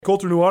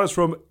Colter Nuanez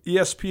from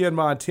ESPN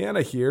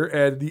Montana here,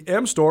 and the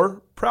M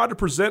Store, proud to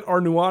present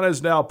our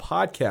Nuanez Now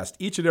podcast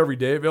each and every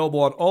day, available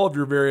on all of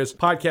your various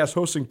podcast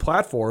hosting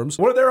platforms.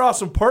 One of their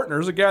awesome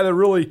partners, a guy that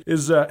really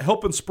is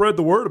helping spread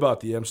the word about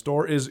the M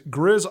Store, is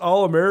Grizz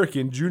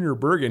All-American Junior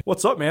Bergen.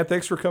 What's up, man?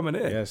 Thanks for coming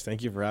in. Yes,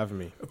 thank you for having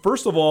me.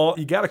 First of all,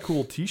 you got a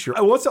cool t-shirt.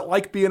 What's it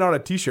like being on a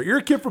t-shirt? You're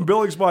a kid from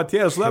Billings,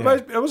 Montana, so that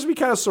must be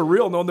kind of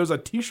surreal knowing there's a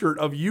t-shirt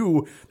of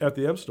you at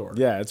the M Store.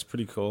 Yeah, it's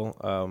pretty cool.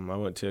 I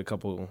went to a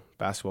couple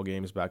basketball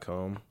games back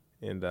home,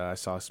 and I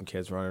saw some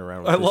kids running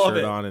around with the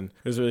shirt on, and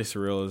it was really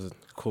surreal. It was a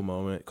cool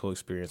moment, cool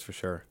experience for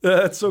sure.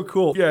 That's so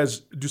cool. You guys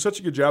do such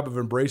a good job of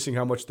embracing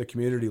how much the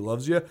community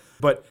loves you.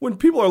 But when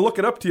people are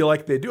looking up to you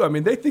like they do,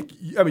 they think,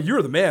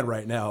 you're the man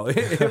right now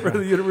for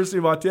the University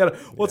of Montana.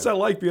 What's that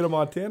like being a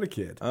Montana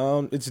kid?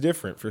 It's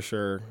different for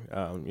sure.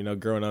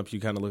 Growing up, you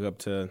kind of look up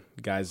to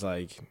guys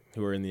like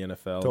who are in the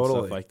NFL and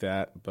stuff like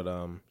that. But,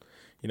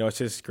 it's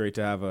just great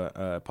to have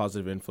a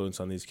positive influence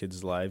on these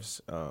kids' lives.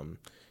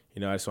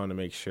 I just want to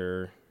make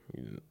sure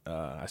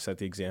I set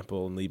the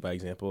example and lead by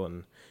example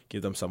and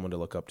give them someone to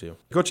look up to.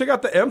 Go check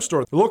out the M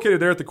Store. They're located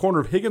there at the corner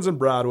of Higgins and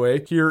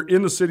Broadway here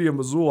in the city of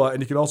Missoula,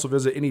 and you can also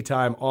visit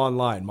anytime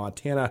online,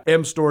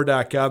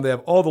 montanamstore.com. They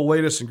have all the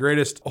latest and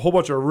greatest, a whole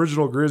bunch of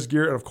original Grizz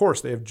gear, and of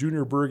course, they have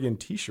Junior Bergen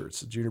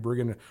t-shirts. Junior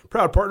Bergen,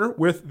 proud partner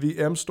with the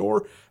M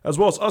Store, as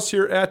well as us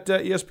here at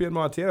ESPN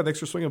Montana. Thanks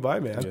for swinging by,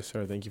 man. Yes,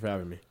 sir. Thank you for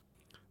having me.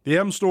 The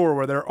M Store,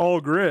 where they're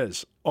all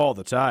Grizz all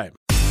the time.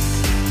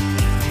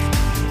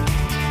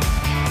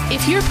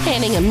 If you're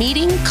planning a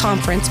meeting,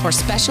 conference, or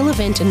special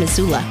event in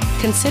Missoula,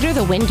 consider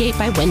the Wingate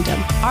by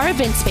Wyndham. Our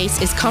event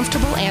space is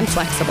comfortable and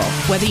flexible.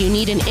 Whether you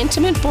need an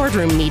intimate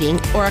boardroom meeting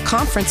or a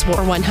conference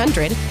for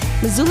 100,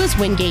 Missoula's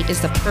Wingate is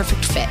the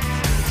perfect fit.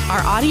 Our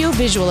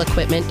audio-visual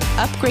equipment,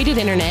 upgraded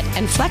internet,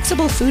 and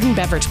flexible food and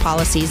beverage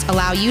policies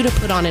allow you to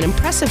put on an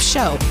impressive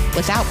show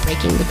without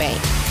breaking the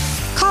bank.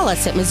 Call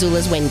us at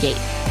Missoula's Wingate,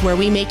 where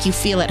we make you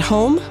feel at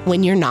home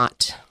when you're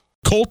not.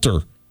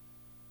 Colter,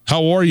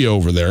 how are you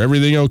over there?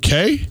 Everything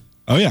okay?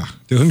 Oh, yeah.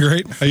 Doing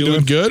great. How you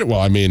doing? Good?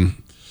 Well,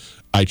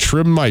 I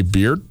trimmed my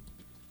beard,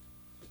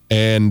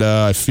 and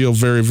I feel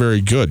very,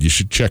 very good. You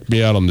should check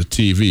me out on the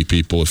TV,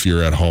 people, if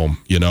you're at home.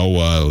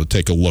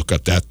 Take a look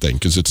at that thing,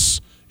 because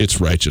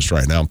it's righteous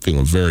right now. I'm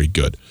feeling very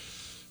good.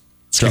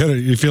 It's good. Are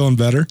you feeling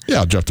better?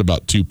 Yeah, I dropped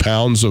about 2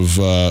 pounds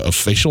of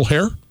facial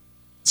hair.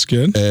 It's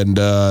good. And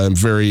I'm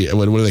very,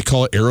 what do they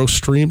call it?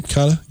 Aerostream,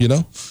 kind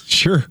of,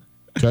 Sure.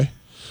 Okay.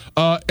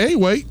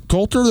 Anyway,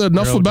 Colter,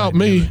 enough about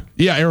me.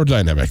 Yeah,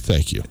 aerodynamic.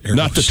 Thank you.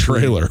 Not the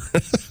trailer.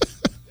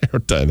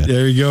 Aerodynamic.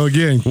 There you go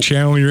again.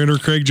 Channel your inner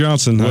Craig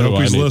Johnson. I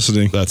hope he's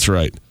listening. That's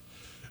right.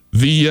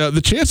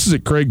 The chances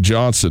that Craig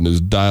Johnson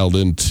is dialed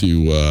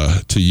into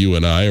to you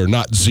and I are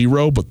not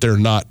zero, but they're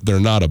not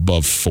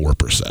above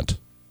 4%.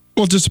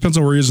 Well, it just depends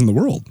on where he is in the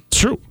world. It's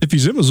true. If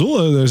he's in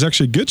Missoula, there's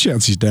actually a good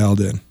chance he's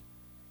dialed in.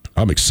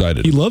 I'm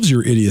excited. He loves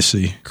your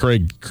idiocy.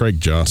 Craig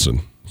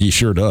Johnson. He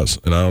sure does,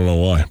 and I don't know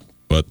why,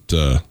 but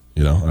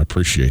I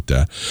appreciate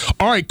that.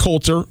 All right,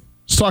 Colter,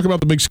 let's talk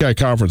about the Big Sky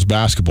Conference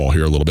basketball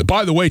here a little bit.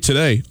 By the way,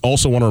 today,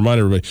 also want to remind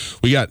everybody,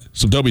 we got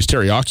some Dobie's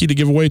Teriyaki to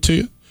give away to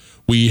you.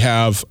 We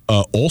have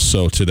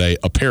also today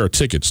a pair of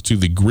tickets to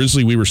the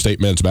Grizzly Weber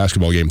State men's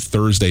basketball game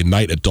Thursday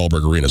night at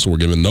Dahlberg Arena. So we're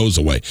giving those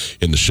away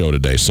in the show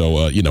today.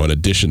 So, in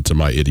addition to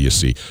my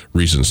idiocy,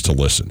 reasons to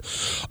listen.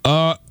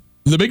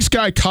 The Big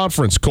Sky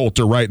Conference,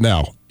 Colter, right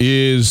now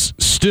is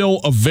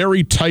still a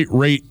very tight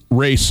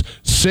race,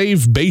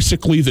 save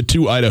basically the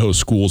 2 Idaho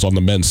schools on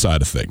the men's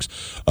side of things.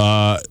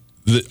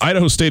 The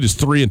Idaho State is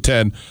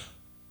 3-10.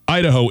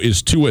 Idaho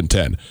is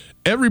 2-10.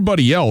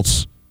 Everybody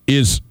else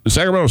is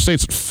Sacramento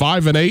State's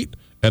 5-8,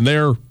 and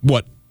they're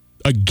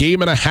a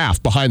game and a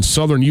half behind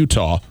Southern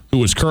Utah,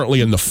 who is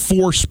currently in the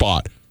 4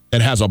 spot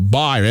and has a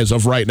bye as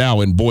of right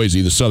now in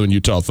Boise, the Southern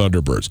Utah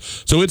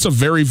Thunderbirds. So it's a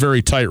very,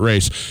 very tight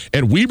race.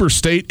 And Weber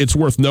State, it's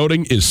worth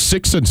noting, is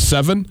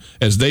 6-7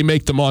 as they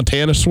make the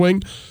Montana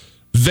swing.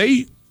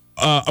 They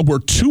were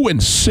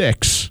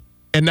 2-6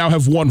 and now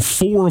have won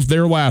 4 of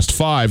their last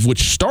 5,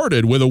 which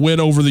started with a win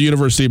over the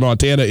University of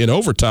Montana in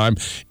overtime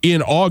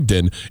in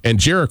Ogden. And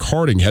Jarek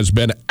Harding has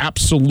been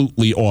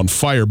absolutely on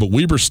fire, but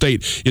Weber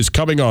State is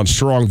coming on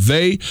strong.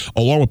 They,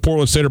 along with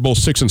Portland State, are both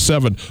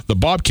 6-7. The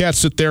Bobcats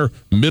sit there,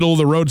 middle of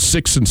the road,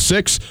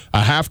 6-6,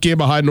 a half game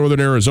behind Northern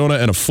Arizona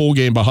and a full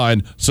game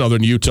behind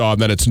Southern Utah.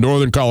 And then it's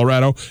Northern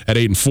Colorado at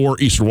 8-4,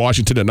 Eastern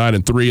Washington at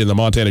 9-3, and the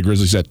Montana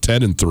Grizzlies at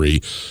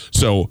 10-3.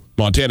 So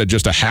Montana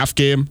just a half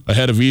game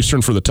ahead of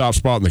Eastern for the top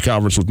spot in the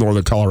conference, with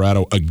Northern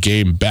Colorado a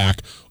game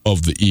back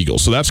of the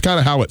Eagles. So that's kind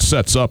of how it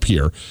sets up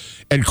here.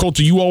 And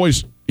Colter,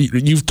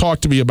 you've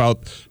talked to me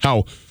about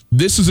how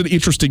this is an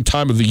interesting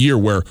time of the year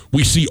where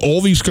we see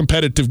all these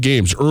competitive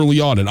games early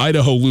on, and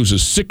Idaho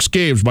loses 6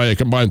 games by a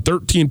combined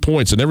 13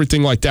 points and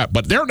everything like that.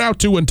 But they're now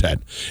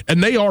 2-10,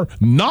 and they are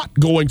not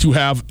going to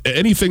have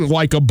anything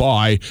like a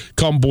bye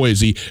come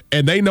Boise,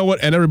 and they know it,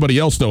 and everybody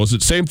else knows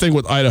it. Same thing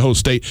with Idaho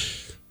State.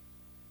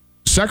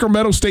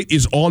 Sacramento State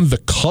is on the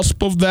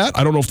cusp of that.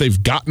 I don't know if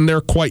they've gotten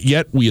there quite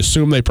yet. We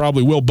assume they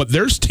probably will. But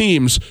there's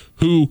teams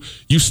who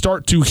you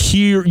start to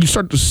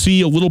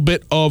see a little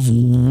bit of,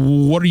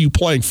 what are you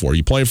playing for? Are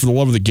you playing for the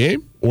love of the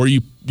game? Or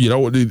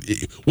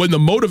when the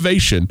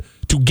motivation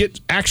to get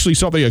actually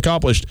something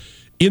accomplished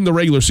in the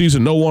regular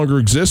season no longer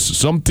exists,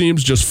 some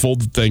teams just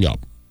fold the thing up.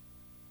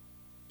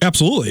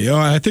 Absolutely.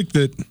 I think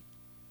that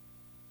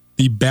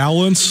the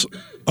balance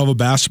of a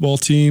basketball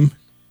team,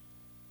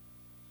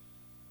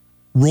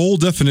 role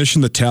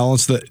definition, the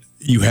talents that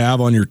you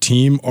have on your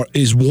team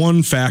is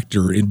one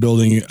factor in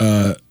building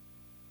a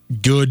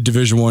good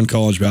Division I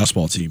college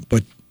basketball team.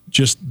 But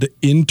just the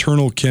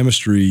internal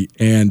chemistry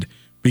and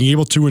being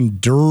able to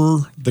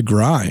endure the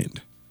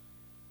grind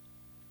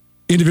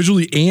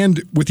individually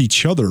and with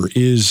each other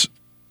is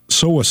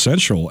so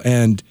essential.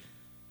 And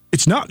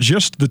it's not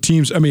just the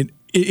teams. I mean,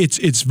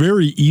 it's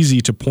very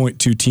easy to point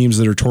to teams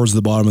that are towards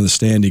the bottom of the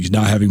standings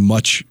not having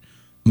much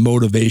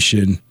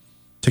motivation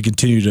to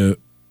continue to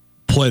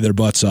play their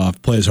butts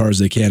off, play as hard as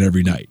they can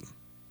every night.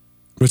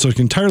 But it's an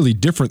entirely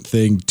different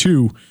thing,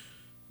 too.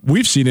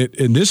 We've seen it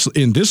in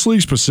this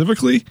league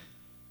specifically.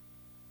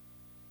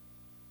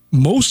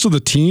 Most of the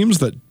teams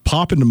that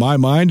pop into my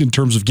mind in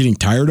terms of getting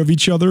tired of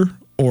each other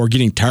or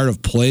getting tired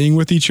of playing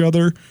with each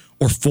other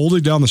or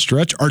folding down the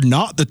stretch are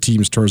not the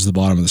teams towards the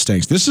bottom of the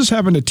standings. This is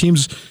happening to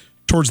teams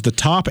towards the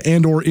top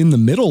and or in the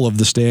middle of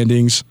the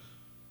standings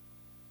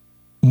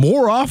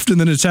more often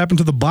than it's happened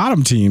to the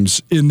bottom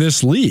teams in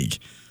this league.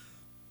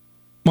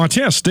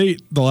 Montana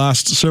State, the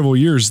last several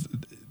years,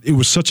 it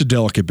was such a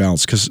delicate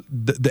balance because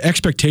the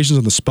expectations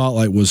on the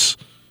spotlight was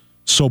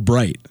so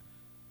bright.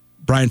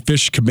 Brian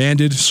Fish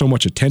commanded so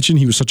much attention.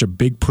 He was such a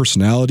big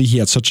personality. He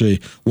had such a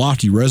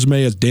lofty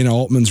resume as Dana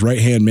Altman's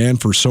right-hand man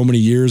for so many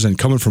years and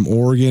coming from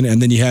Oregon.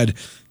 And then you had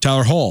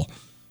Tyler Hall,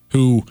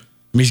 who,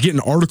 he's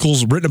getting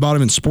articles written about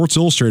him in Sports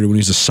Illustrated when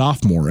he's a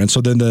sophomore. And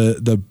so then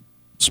the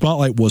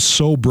spotlight was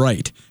so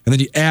bright. And then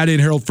you add in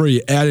Harold Frey,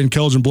 you add in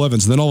Keldon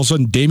Blevins, and then all of a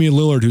sudden Damian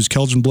Lillard, who's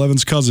Keldon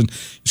Blevins' cousin,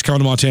 is coming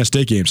to Montana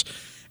State games.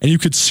 And you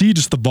could see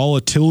just the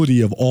volatility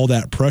of all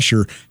that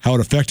pressure, how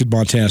it affected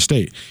Montana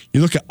State.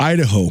 You look at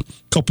Idaho a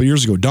couple of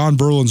years ago, Don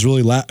Berlin's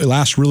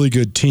last really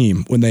good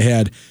team when they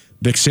had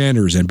Vic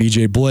Sanders and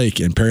B.J. Blake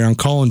and Perrion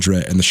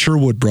Collindret and the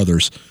Sherwood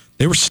brothers.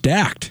 They were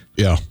stacked.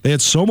 Yeah. They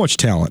had so much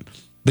talent.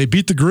 They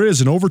beat the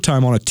Grizz in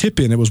overtime on a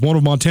tip-in. It was one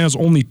of Montana's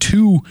only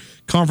 2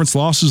 conference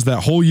losses that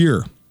whole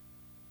year.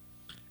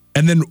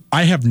 And then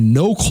I have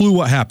no clue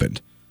what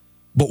happened.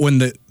 But when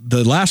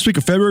the last week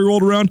of February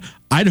rolled around,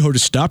 Idaho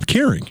just stopped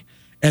caring.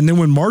 And then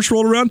when March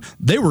rolled around,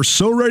 they were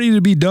so ready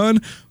to be done.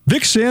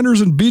 Vic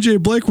Sanders and B.J.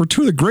 Blake were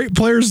 2 of the great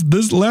players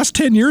this last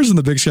 10 years in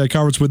the Big Sky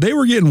Conference, but they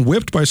were getting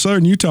whipped by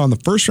Southern Utah in the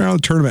first round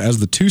of the tournament as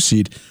the 2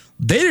 seed.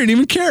 They didn't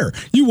even care.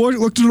 You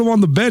looked at them on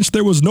the bench.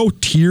 There was no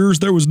tears.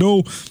 There was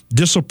no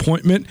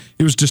disappointment.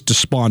 It was just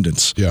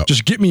despondence. Yeah.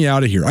 Just get me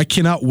out of here. I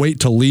cannot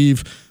wait to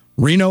leave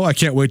Reno. I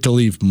can't wait to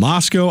leave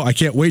Moscow. I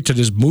can't wait to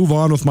just move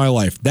on with my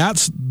life.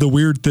 That's the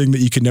weird thing that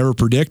you can never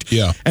predict.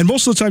 Yeah. And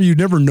most of the time, you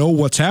never know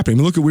what's happening. I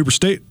mean, look at Weber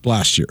State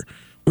last year.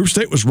 Weber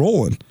State was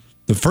rolling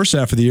the first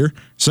half of the year.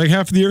 Second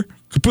half of the year,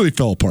 completely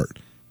fell apart.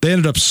 They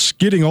ended up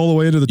skidding all the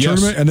way into the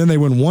tournament, and then they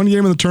win one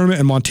game in the tournament,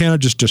 and Montana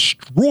just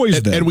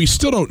destroys them. And we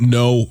still don't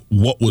know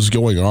what was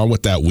going on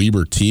with that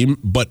Weber team,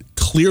 but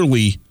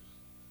clearly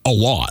a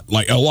lot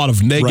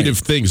of negative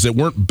things that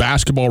weren't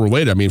basketball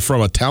related. I mean, from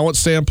a talent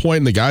standpoint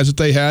and the guys that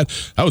they had,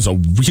 that was a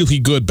really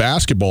good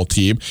basketball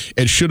team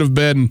and should have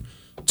been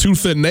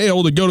tooth and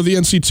nail to go to the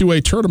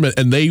NC2A tournament,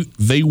 and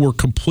they were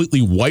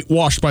completely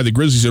whitewashed by the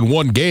Grizzlies in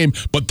one game,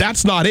 but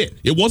that's not it.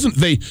 It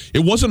wasn't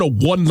a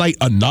one-night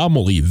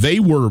anomaly. They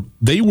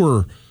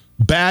were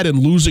bad and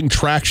losing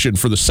traction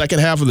for the second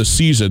half of the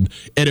season,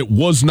 and it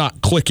was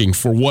not clicking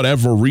for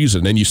whatever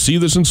reason. And you see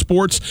this in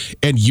sports,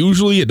 and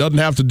usually it doesn't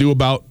have to do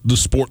about the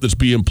sport that's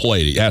being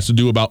played. It has to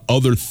do about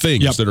other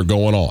things that are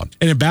going on.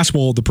 And in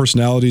basketball, the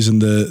personalities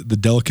and the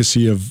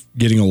delicacy of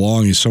getting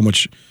along is so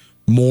much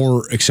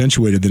more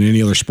accentuated than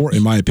any other sport,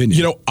 in my opinion.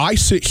 You know, I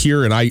sit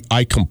here and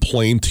I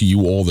complain to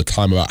you all the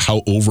time about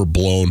how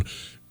overblown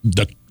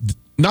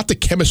not the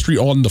chemistry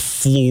on the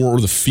floor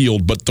or the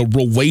field, but the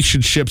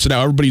relationships and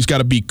how everybody's got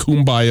to be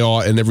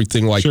kumbaya and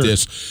everything like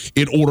this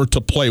in order to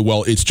play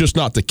well. It's just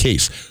not the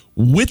case.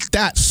 With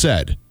that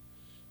said,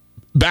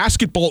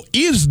 basketball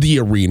is the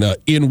arena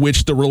in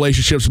which the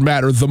relationships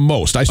matter the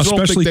most. I still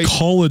Especially think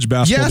college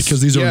basketball,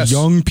 because these are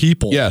young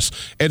people. Yes.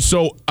 And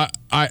so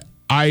I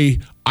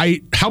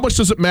how much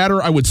does it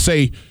matter? I would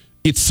say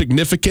it's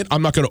significant.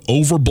 I'm not going to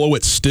overblow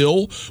it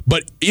still,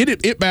 but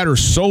it matters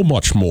so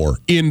much more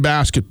in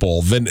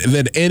basketball than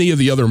any of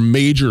the other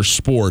major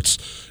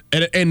sports.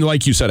 And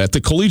like you said, at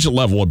the collegiate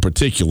level in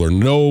particular,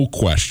 no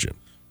question.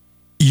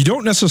 You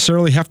don't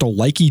necessarily have to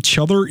like each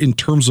other in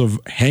terms of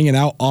hanging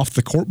out off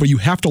the court, but you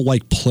have to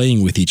like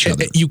playing with each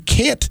other. You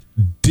can't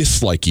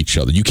dislike each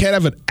other. You can't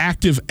have an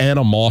active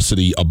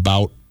animosity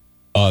about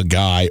a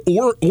guy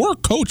or a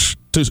coach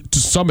to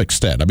some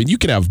extent. I mean, you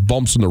can have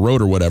bumps in the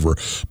road or whatever,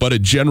 but a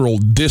general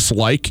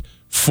dislike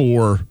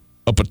for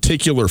a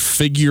particular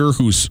figure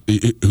whose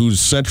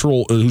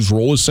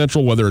role is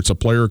central, whether it's a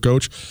player or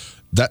coach,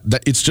 that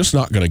it's just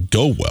not going to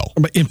go well.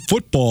 But in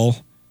football,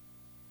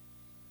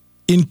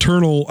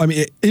 internal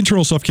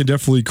stuff can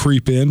definitely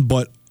creep in,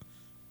 but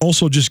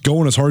also just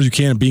going as hard as you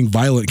can and being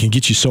violent can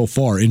get you so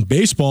far. In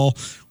baseball,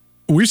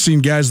 we've seen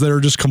guys that are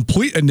just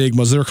complete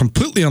enigmas. They're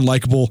completely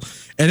unlikable,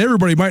 and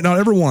everybody might not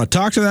ever want to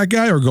talk to that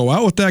guy or go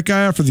out with that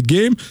guy after the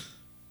game,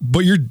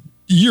 but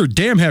you're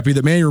damn happy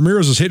that Manny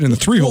Ramirez is hitting in the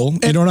 3-hole.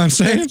 You know what I'm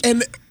saying?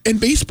 And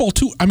baseball,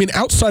 too. I mean,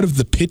 outside of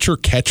the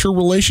pitcher-catcher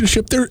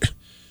relationship,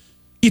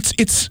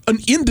 it's an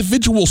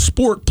individual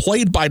sport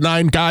played by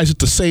 9 guys at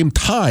the same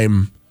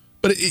time,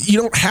 but you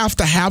don't have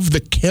to have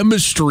the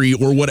chemistry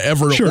or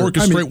whatever to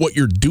orchestrate what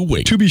you're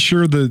doing. To be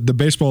sure, the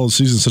baseball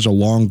season is such a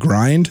long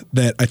grind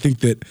that I think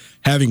that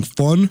having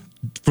fun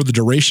for the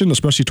duration,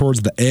 especially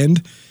towards the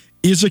end,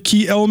 is a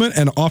key element,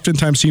 and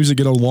oftentimes teams that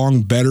get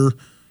along better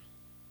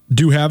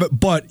do have it,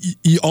 but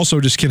you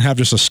also just can have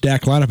just a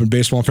stacked lineup in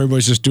baseball. If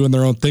everybody's just doing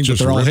their own thing, but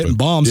they're all hitting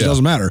bombs, it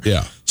doesn't matter.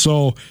 Yeah.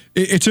 So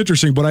it's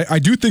interesting, but I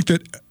do think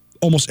that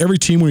almost every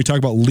team, when you talk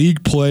about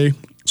league play,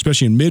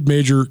 especially in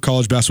mid-major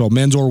college basketball,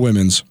 men's or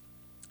women's,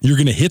 you're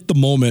going to hit the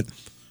moment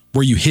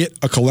where you hit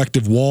a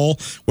collective wall,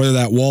 whether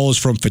that wall is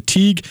from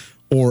fatigue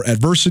or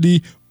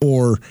adversity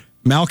or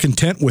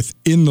malcontent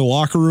within the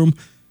locker room.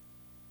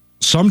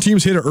 Some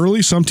teams hit it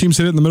early, some teams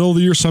hit it in the middle of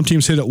the year, some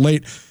teams hit it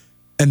late.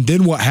 And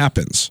then what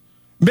happens?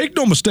 Make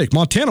no mistake,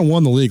 Montana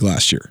won the league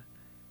last year.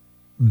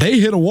 They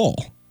hit a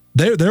wall.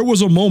 There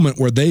was a moment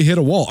where they hit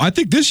a wall. I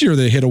think this year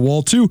they hit a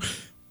wall too.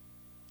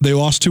 They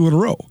lost 2 in a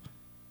row.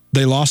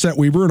 They lost at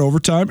Weber in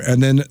overtime,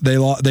 and then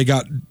they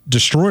got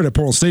destroyed at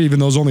Portland State, even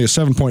though it was only a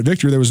 7-point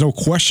victory. There was no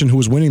question who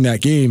was winning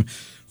that game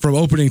from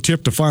opening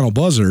tip to final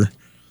buzzer.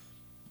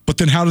 But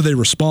then how did they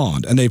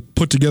respond? And they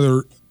put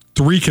together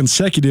 3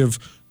 consecutive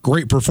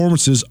great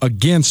performances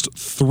against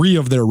 3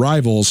 of their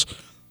rivals.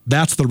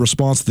 That's the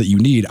response that you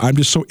need. I'm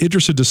just so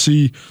interested to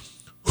see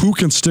who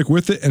can stick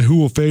with it and who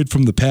will fade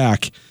from the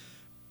pack.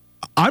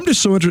 I'm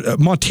just so interested.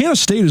 Montana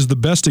State is the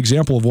best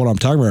example of what I'm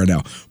talking about right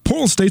now.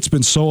 Portland State's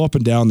been so up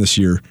and down this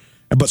year,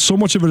 but so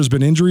much of it has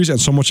been injuries and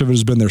so much of it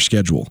has been their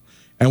schedule.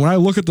 And when I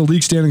look at the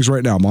league standings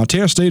right now,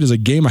 Montana State is a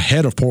game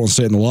ahead of Portland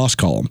State in the loss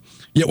column.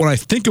 Yet when I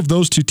think of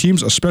those 2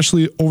 teams,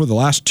 especially over the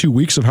last 2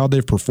 weeks of how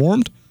they've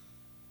performed,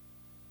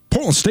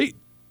 Portland State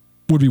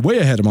would be way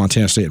ahead of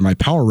Montana State in my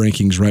power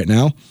rankings right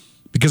now,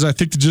 because I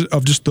think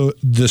of just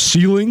the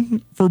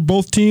ceiling for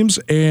both teams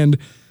and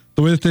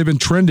the way that they've been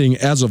trending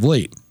as of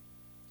late.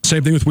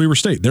 Same thing with Weber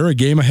State. They're a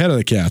game ahead of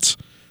the Cats.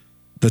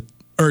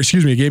 A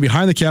game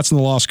behind the Cats in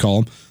the loss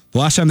column. The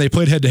last time they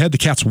played head-to-head, the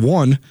Cats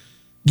won.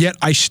 Yet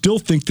I still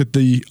think that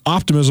the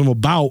optimism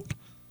about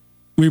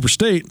Weber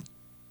State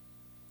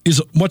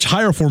is much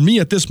higher for me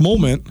at this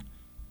moment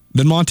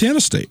than Montana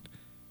State.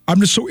 I'm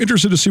just so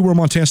interested to see where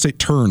Montana State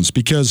turns,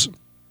 because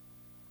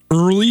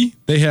early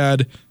they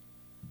had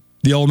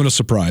the element of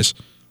surprise.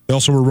 They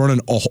also were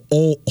running a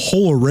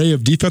whole array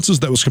of defenses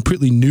that was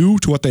completely new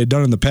to what they had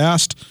done in the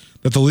past,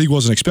 that the league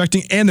wasn't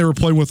expecting, and they were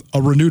playing with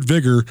a renewed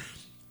vigor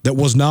that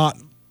was not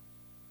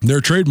their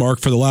trademark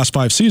for the last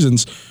 5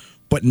 seasons.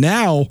 But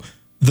now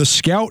the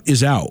scout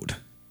is out.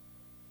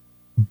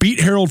 Beat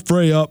Harold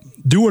Frey up.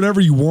 Do whatever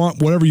you want,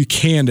 whatever you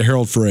can to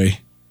Harold Frey.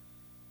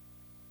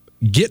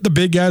 Get the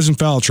big guys in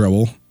foul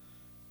trouble,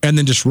 and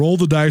then just roll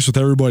the dice with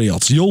everybody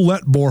else. You'll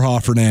let Borja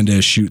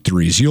Fernandez shoot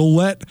threes. You'll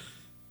let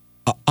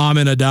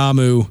Amin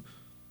Adamu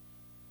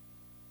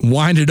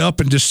wind it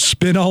up and just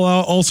spin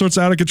all sorts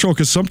out of control,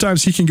 because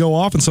sometimes he can go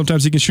off and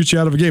sometimes he can shoot you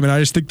out of a game. And I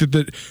just think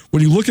that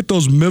when you look at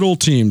those middle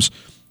teams,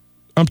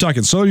 I'm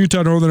talking Southern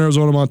Utah, Northern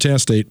Arizona, Montana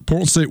State,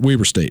 Portland State,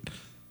 Weber State.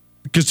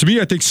 Because to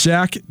me, I think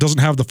SAC doesn't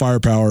have the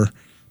firepower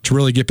to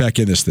really get back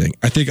in this thing.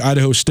 I think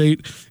Idaho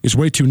State is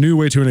way too new,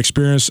 way too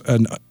inexperienced,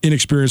 an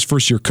inexperienced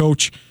first-year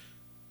coach.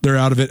 They're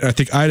out of it. And I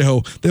think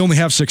Idaho, they only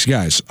have 6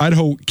 guys.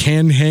 Idaho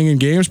can hang in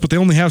games, but they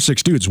only have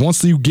 6 dudes.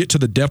 Once you get to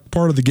the depth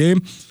part of the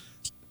game,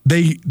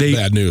 they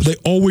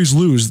always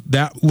lose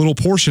that little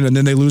portion, and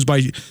then they lose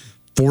by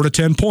 4 to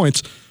 10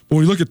 points. But when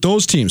we look at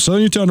those teams,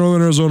 Southern Utah,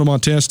 Northern Arizona,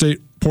 Montana State,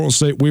 Portland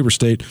State, Weber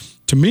State,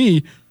 to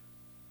me,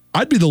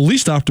 I'd be the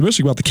least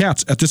optimistic about the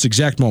Cats at this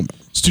exact moment.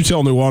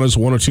 Stutel Nuanez,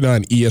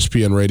 102.9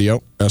 ESPN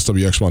Radio,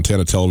 SWX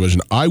Montana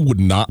Television. I would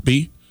not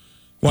be.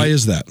 Why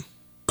is that?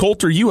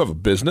 Coulter, you have a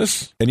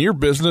business, and your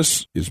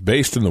business is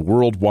based in the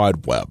World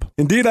Wide Web.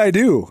 Indeed, I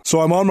do.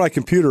 So I'm on my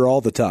computer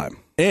all the time.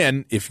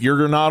 And if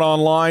you're not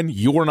online,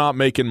 you're not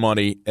making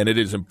money, and it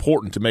is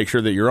important to make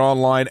sure that you're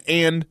online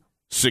and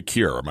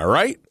secure. Am I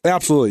right?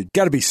 Absolutely.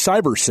 Got to be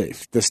cyber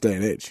safe this day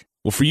and age.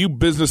 Well, for you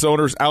business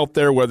owners out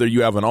there, whether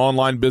you have an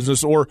online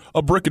business or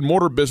a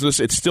brick-and-mortar business,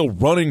 it's still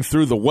running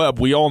through the web.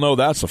 We all know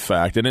that's a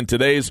fact. And in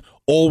today's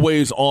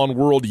always-on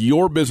world,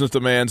 your business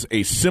demands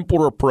a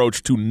simpler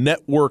approach to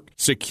network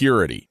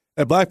security.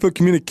 At Blackfoot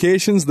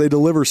Communications, they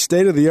deliver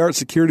state-of-the-art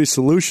security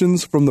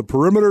solutions from the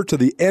perimeter to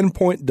the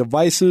endpoint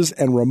devices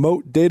and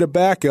remote data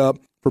backup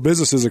for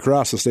businesses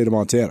across the state of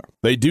Montana.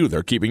 They do.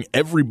 They're keeping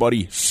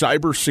everybody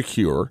cyber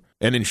secure.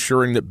 and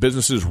ensuring that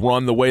businesses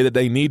run the way that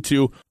they need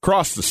to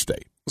across the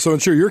state. So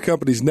ensure your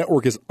company's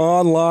network is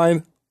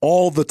online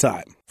all the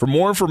time. For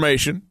more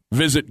information,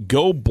 visit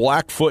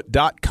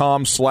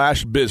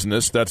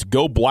goblackfoot.com/business. That's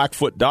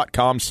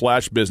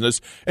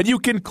goblackfoot.com/business. And you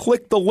can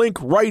click the link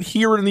right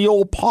here in the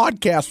old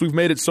podcast. We've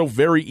made it so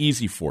very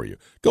easy for you.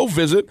 Go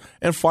visit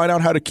and find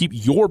out how to keep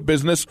your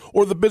business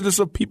or the business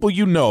of people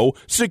you know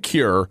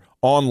secure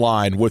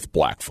online with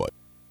Blackfoot.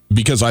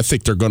 Because I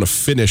think they're going to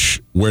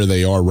finish where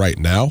they are right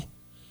now.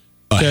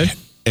 Okay.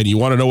 And you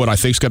want to know what I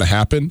think is going to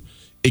happen?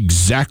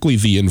 Exactly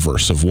the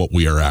inverse of what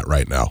we are at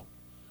right now.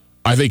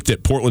 I think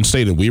that Portland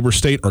State and Weber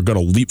State are going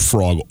to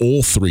leapfrog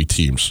all three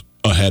teams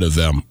ahead of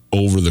them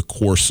over the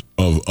course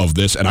of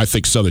this. And I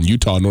think Southern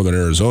Utah and Northern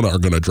Arizona are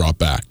going to drop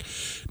back.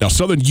 Now,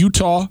 Southern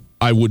Utah,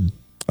 I would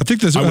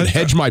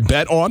hedge my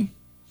bet on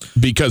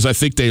because I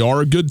think they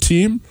are a good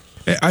team.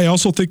 I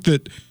also think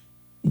that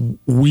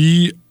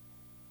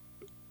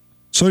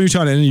Southern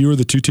Utah and NAU are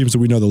the two teams that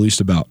we know the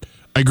least about.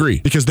 I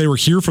agree. Because they were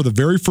here for the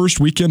very first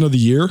weekend of the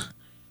year,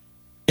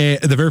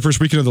 the very first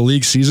weekend of the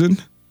league season.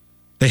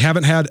 They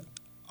haven't had,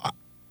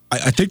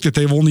 I think that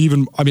they've only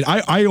even,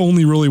 I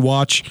only really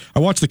watch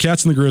the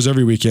Cats and the Grizz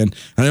every weekend,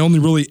 and I only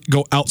really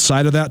go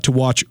outside of that to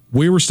watch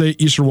Weber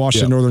State, Eastern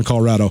Washington, Northern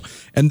Colorado.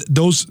 And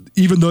those,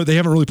 even though they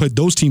haven't really played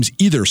those teams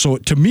either. So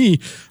to me,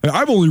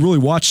 I've only really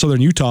watched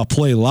Southern Utah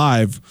play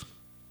live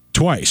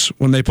twice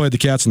when they played the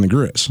Cats and the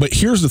Grizz. But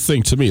here's the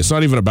thing to me. It's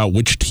not even about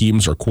which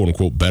teams are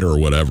quote-unquote better or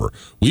whatever.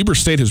 Weber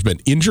State has been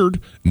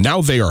injured.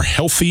 Now they are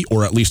healthy,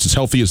 or at least as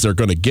healthy as they're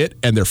going to get,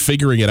 and they're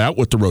figuring it out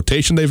with the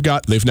rotation they've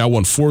got. They've now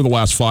won 4 of the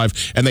last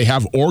 5, and they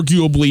have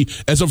arguably,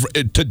 as of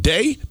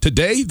today,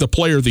 the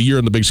player of the year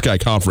in the Big Sky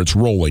Conference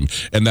rolling,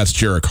 and that's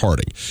Jarek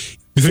Harding.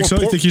 You think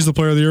so? You think he's the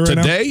player of the year right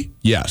now? Today,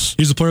 yes.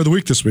 He's the player of the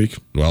week this week.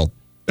 Well,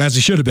 as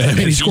he should have been.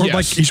 He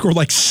scored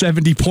like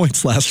 70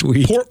 points last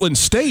week. Portland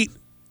State,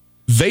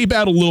 they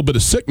battled a little bit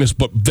of sickness,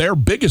 but their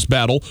biggest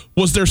battle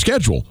was their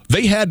schedule.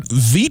 They had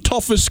the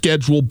toughest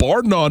schedule,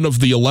 bar none, of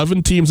the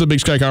 11 teams in the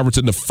Big Sky Conference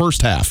in the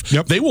first half.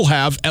 Yep. They will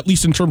have, at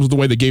least in terms of the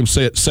way the game's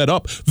set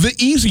up, the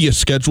easiest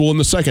schedule in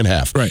the second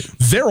half. Right.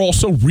 They're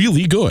also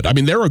really good.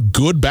 They're a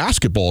good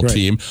basketball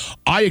team.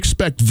 I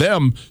expect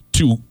them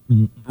to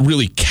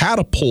really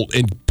catapult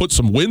and put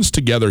some wins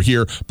together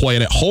here,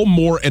 playing at home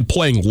more and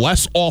playing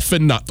less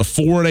often, not the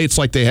 4-8s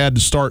like they had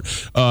to start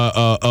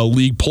a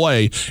league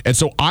play. And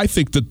so I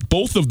think that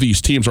both of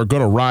these teams are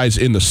going to rise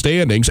in the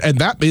standings, and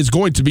that is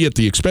going to be at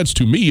the expense,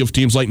 to me, of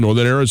teams like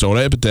Northern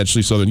Arizona and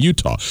potentially Southern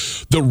Utah.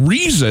 The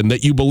reason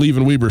that you believe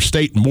in Weber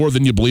State more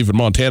than you believe in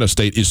Montana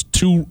State is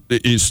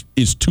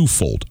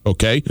twofold,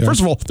 okay? Yeah.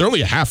 First of all, they're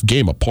only a half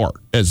game apart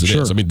as it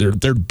is.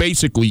 They're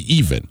basically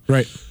even.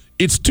 Right.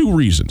 It's 2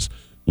 reasons.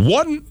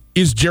 One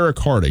is Jarek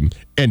Harding,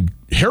 and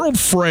Harold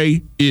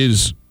Frey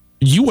is,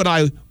 you and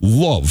I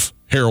love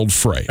Harold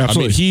Frey.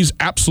 Absolutely. He's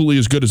absolutely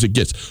as good as it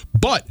gets.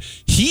 But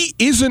he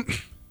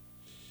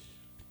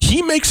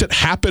makes it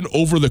happen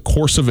over the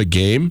course of a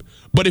game.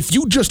 But if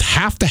you just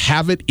have to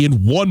have it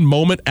in one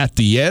moment at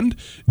the end,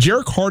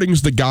 Jarek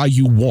Harding's the guy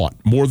you want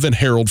more than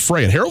Harold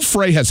Frey. And Harold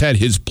Frey has had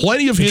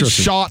plenty of his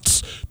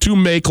shots to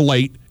make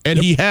late, and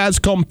he has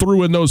come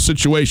through in those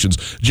situations.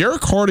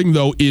 Jarek Harding,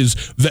 though,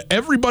 is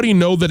everybody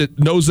knows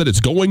that it's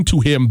going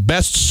to him,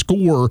 best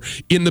scorer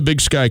in the Big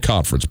Sky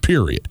Conference,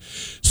 period.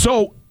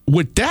 So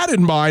with that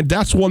in mind,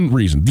 that's one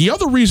reason. The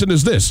other reason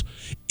is this.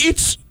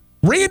 It's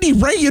Randy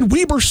Ray and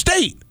Weber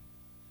State.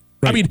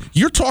 Right.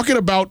 You're talking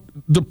about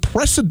the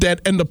precedent,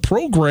 and the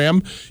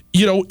program,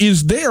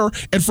 is there.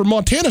 And for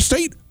Montana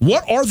State,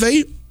 what are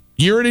they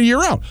year in and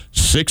year out?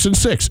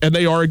 6-6, and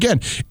they are again.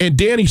 And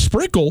Danny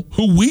Sprinkle,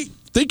 who we're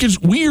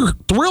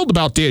thrilled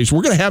about Danny. So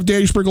we're going to have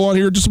Danny Sprinkle on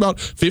here in just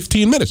about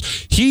 15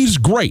 minutes. He's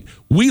great.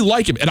 We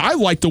like him, and I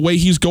like the way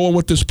he's going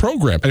with this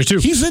program. I do too.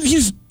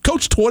 He's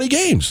coached 20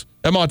 games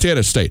at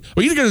Montana State.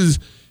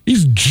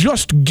 He's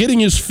just getting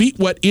his feet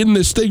wet in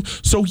this thing.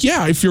 So,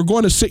 yeah, if you're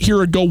going to sit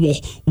here and go, well,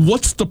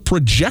 what's the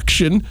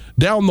projection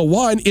down the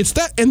line? It's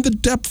that, and the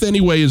depth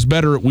anyway is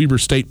better at Weber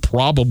State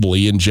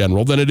probably in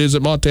general than it is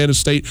at Montana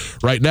State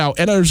right now.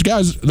 And there's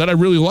guys that I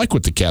really like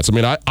with the Cats.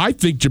 I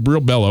think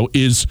Jabril Bello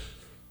is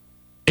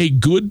a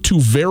good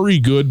to very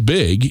good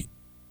big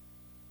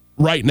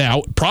right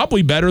now,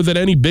 probably better than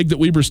any big that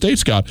Weber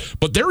State's got.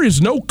 But there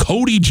is no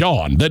Cody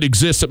John that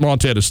exists at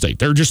Montana State.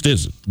 There just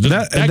isn't.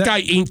 That guy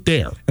ain't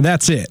there. And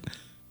that's it.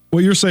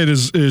 What you're saying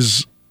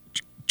is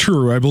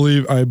true. I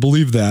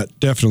believe that,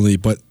 definitely.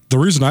 But the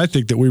reason I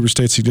think that Weber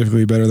State's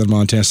significantly better than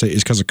Montana State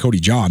is because of Cody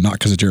John, not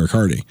because of Jarek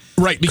Harding.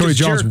 Right. Cody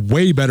John's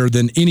way better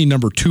than any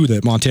number 2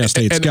 that Montana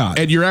State's got.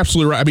 And you're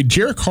absolutely right.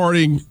 Jarek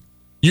Harding,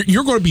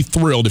 you're going to be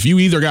thrilled if you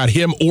either got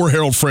him or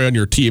Harold Frey on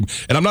your team.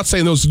 And I'm not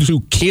saying those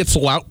two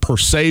cancel out per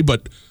se,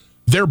 but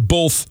they're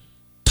both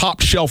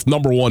top shelf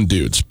number 1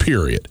 dudes,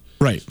 period.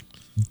 Right.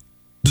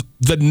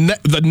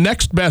 The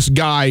next best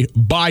guy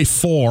by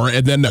far,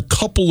 and then a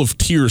couple of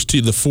tiers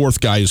to the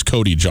 4th guy, is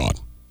Cody John.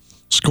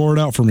 Score it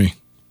out for me.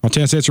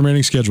 Montana State's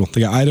remaining schedule.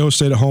 They got Idaho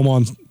State at home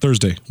on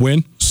Thursday.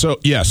 Win? So,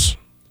 yes.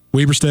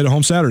 Weber State at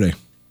home Saturday.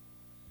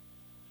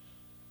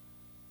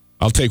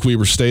 I'll take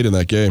Weber State in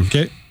that game.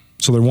 Okay.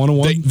 So they're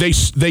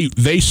 1-1.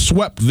 They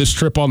swept this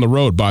trip on the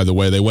road. By the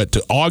way, they went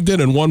to Ogden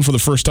and won for the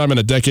first time in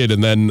a decade,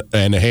 and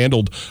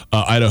handled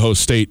Idaho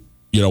State,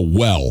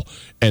 well.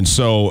 And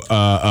so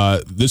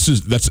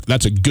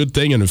that's a good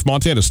thing. And if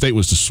Montana State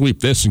was to sweep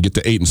this and get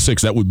to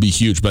 8-6, that would be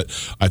huge. But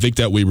I think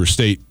that Weber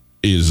State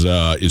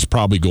is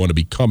probably going to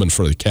be coming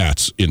for the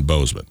Cats in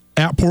Bozeman.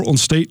 At Portland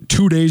State,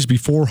 2 days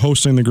before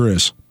hosting the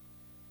Grizz.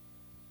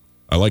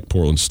 I like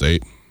Portland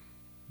State.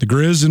 The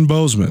Grizz in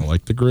Bozeman. I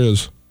like the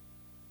Grizz.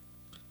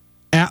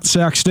 At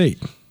Sac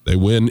State. They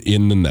win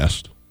in the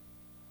nest.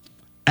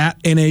 At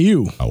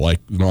NAU. I like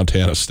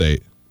Montana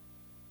State.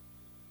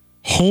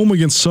 Home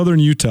against Southern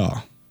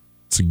Utah.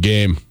 It's a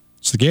game.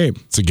 It's the game.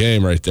 It's a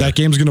game right there. That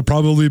game's going to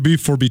probably be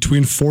for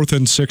between 4th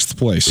and 6th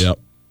place.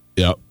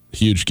 Yep.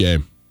 Huge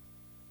game.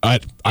 I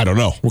don't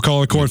know. We'll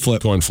call it a coin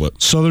flip. Coin flip.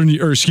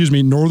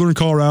 Northern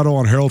Colorado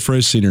on Harold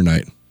Frey's senior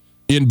night.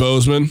 In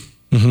Bozeman?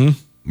 Mm-hmm.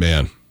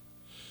 Man.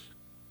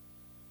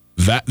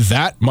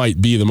 That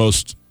might be the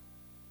most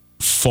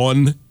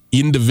fun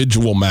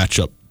individual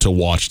matchup to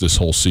watch this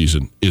whole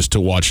season, is to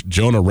watch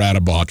Jonah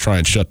Radabaugh try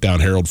and shut down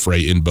Harold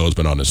Frey in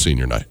Bozeman on his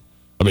senior night.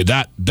 I mean,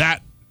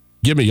 that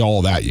give me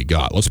all that you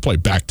got. Let's play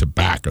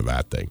back-to-back of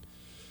that thing.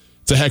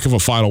 It's a heck of a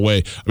final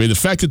way. I mean, the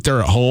fact that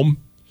they're at home,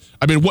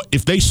 I mean, what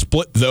if they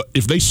split that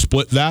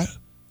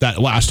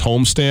last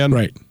homestand,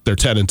 right? They're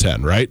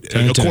 10-10, right?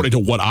 10-10. According to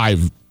what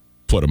I've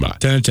put them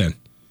at. 10-10.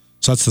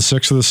 So that's the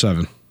 6 of the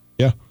 7.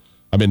 Yeah.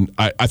 I mean,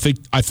 I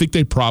think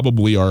they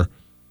probably are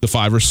the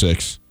 5 or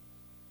 6.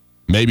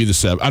 Maybe the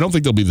 7. I don't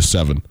think they'll be the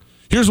 7.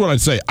 Here's what I'd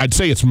say. I'd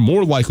say it's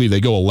more likely they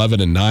go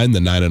 11-9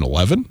 than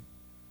 9-11.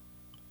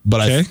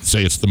 But okay. I'd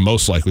say it's the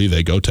most likely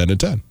they go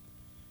 10-10.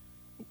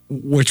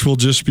 Which will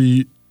just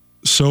be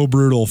so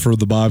brutal for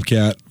the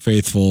Bobcat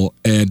faithful,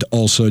 and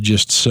also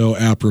just so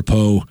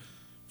apropos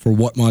for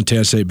what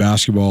Montana State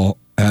basketball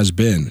has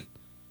been.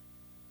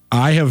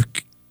 I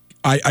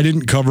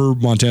didn't cover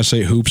Montana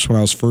State hoops when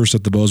I was first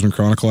at the Bozeman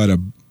Chronicle.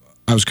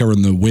 I was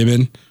covering the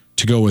women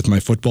to go with my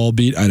football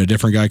beat. I had a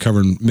different guy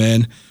covering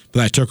men,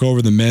 but I took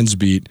over the men's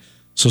beat.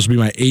 So this will be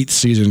my 8th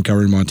season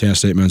covering Montana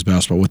State men's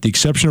basketball. With the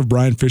exception of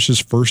Brian Fish's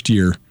first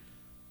year,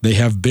 they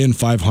have been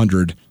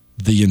 500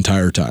 the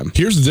entire time.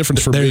 Here's the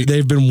difference for me.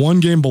 They've been one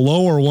game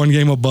below or one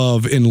game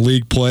above in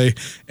league play,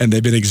 and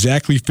they've been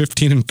exactly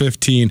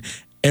 15-15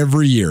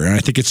 every year. And I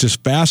think it's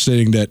just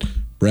fascinating that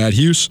Brad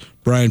Hughes,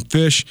 Brian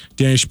Fish,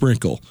 Danny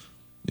Sprinkle,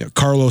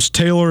 Carlos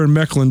Taylor and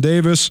Mecklin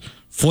Davis,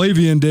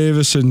 Flavian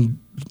Davis and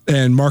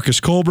Marcus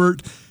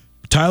Colbert,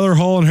 Tyler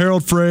Hall and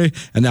Harold Frey,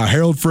 and now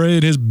Harold Frey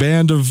and his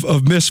band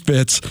of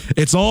misfits.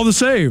 It's all the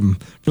same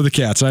for the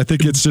Cats. And I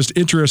think it's just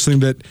interesting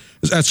that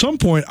at some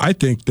point, I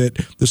think that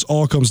this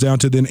all comes down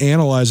to then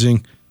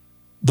analyzing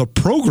the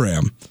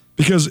program.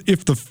 Because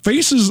if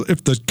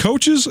the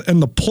coaches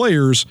and the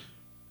players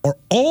are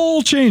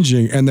all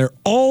changing and they're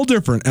all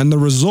different and the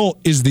result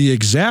is the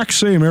exact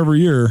same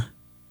every year.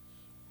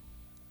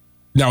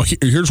 Now,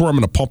 here's where I'm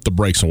going to pump the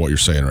brakes on what you're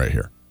saying right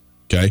here.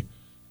 Okay?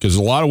 Because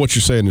a lot of what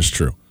you're saying is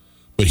true.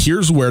 But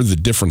here's where the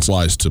difference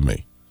lies to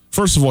me.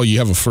 First of all, you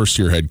have a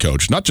first-year head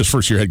coach. Not just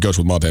first-year head coach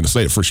with Montana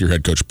State, a first-year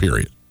head coach,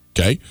 period.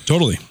 Okay?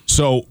 Totally.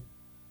 So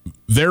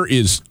there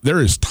is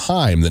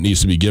time that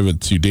needs to be given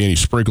to Danny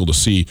Sprinkle to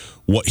see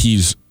what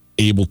he's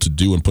able to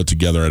do and put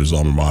together at his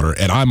alma mater.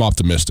 And I'm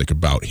optimistic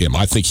about him.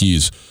 I think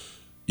he's,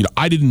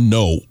 I didn't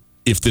know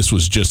if this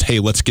was just, hey,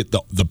 let's get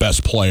the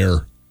best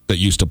player that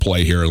used to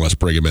play here and let's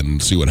bring him in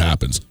and see what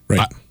happens.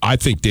 Right. I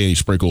think Danny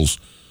Sprinkle's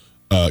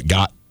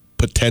got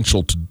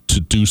potential to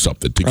do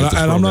something to get this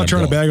program and I'm not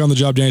trying going. to bag on the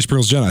job Danny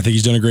Sprinkle's done. I think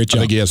he's done a great job.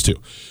 I think he has too.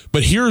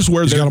 But here's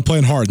where he's got him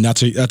playing hard, and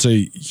that's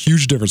a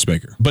huge difference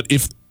maker. But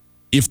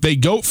if they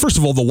go, first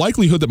of all, the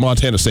likelihood that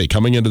Montana State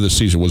coming into this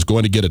season was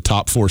going to get a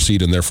top 4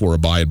 seed and therefore a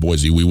bye in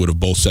Boise, we would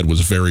have both said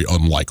was very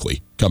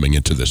unlikely coming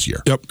into this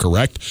year. Yep.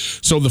 Correct?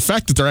 So the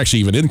fact that they're actually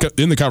even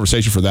in the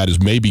conversation for that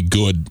is maybe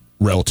good,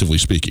 relatively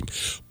speaking.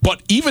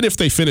 But even if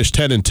they finish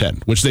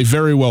 10-10, which they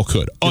very well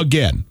could,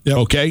 again,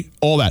 okay,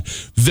 all that,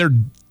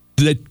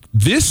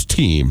 this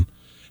team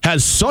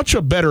has such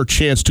a better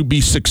chance to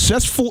be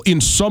successful in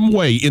some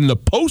way in the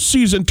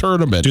postseason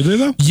tournament. Do they,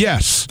 though?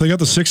 Yes. They got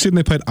the 6th seed and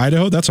they played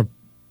Idaho. They're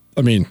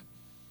going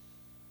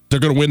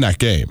to win that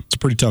game. It's a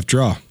pretty tough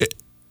draw.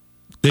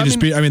 They just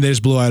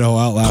blew Idaho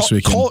out last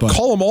weekend.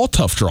 Call them all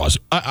tough draws.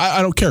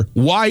 I don't care.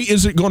 Why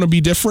is it going to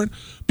be different?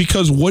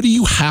 Because what do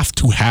you have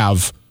to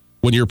have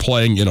when you're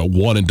playing in a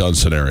one and done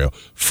scenario?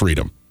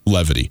 Freedom,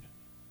 levity,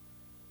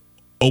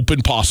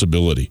 open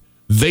possibility.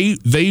 They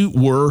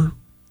were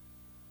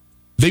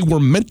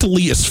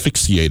mentally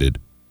asphyxiated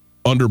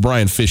under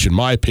Brian Fish, in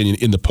my opinion,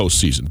 in the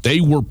postseason. They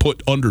were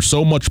put under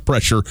so much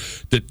pressure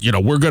that,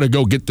 we're going to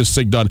go get this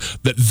thing done,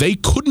 that they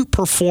couldn't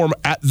perform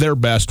at their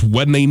best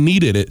when they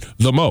needed it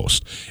the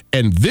most.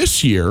 And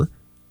this year,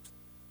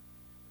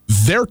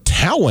 their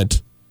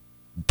talent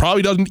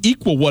probably doesn't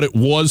equal what it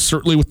was,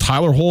 certainly with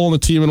Tyler Hall on the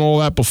team and all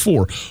that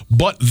before.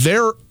 But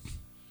their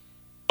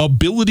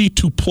ability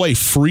to play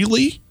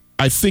freely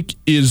I think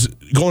is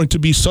going to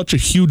be such a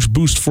huge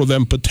boost for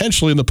them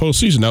potentially in the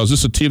postseason. Now, is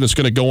this a team that's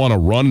going to go on a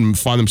run and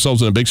find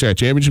themselves in a Big Sky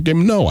championship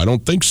game? No, I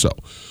don't think so.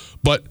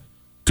 But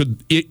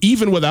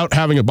even without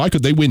having a bye,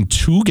 could they win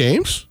 2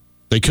 games?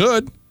 They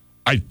could.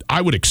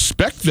 I would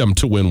expect them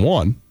to win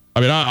 1. I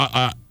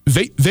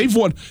mean, they've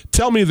won.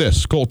 Tell me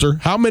this, Colter.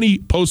 How many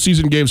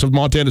postseason games have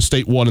Montana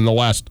State won in the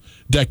last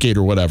decade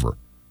or whatever?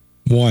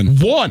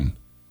 1.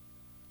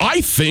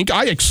 I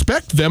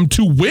expect them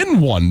to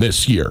win 1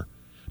 this year.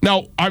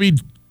 Now, I mean,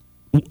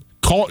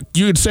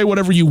 you could say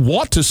whatever you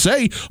want to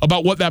say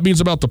about what that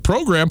means about the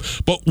program,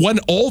 but when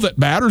all that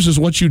matters is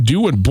what you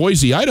do in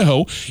Boise,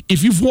 Idaho,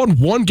 if you've won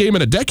 1 game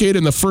in a decade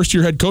and the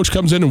first-year head coach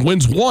comes in and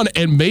wins 1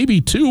 and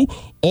maybe 2,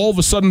 all of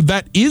a sudden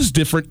that is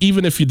different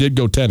even if you did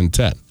go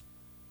 10-10.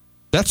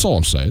 That's all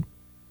I'm saying.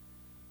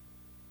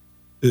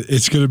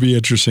 It's going to be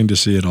interesting to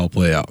see it all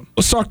play out.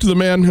 Let's talk to the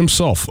man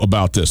himself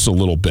about this a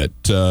little bit.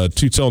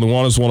 Tutel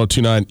Nuanez,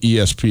 102.9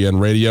 ESPN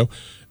Radio.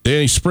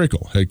 Danny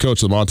Sprinkle, head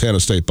coach of the Montana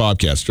State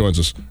Bobcats, joins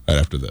us right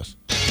after this.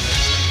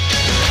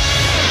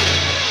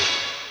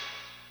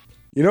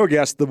 You know,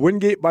 guests, the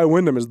Wingate by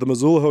Wyndham is the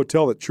Missoula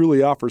hotel that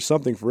truly offers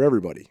something for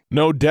everybody.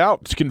 No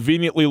doubt. It's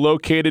conveniently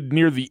located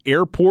near the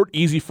airport,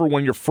 easy for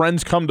when your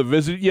friends come to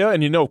visit you,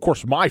 and you know, of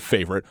course, my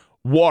favorite,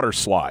 water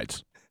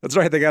slides. That's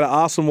right. They got an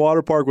awesome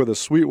water park with a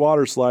sweet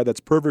water slide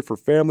that's perfect for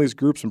families,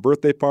 groups, and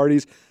birthday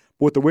parties.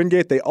 But with the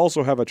Wingate, they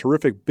also have a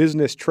terrific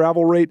business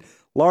travel rate,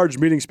 large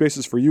meeting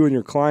spaces for you and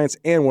your clients,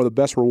 and one of the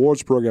best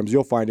rewards programs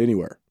you'll find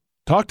anywhere.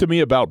 Talk to me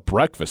about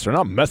breakfast. They're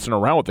not messing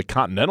around with the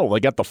Continental. They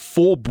got the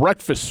full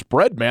breakfast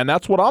spread, man.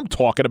 That's what I'm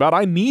talking about.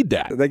 I need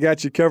that. They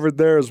got you covered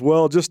there as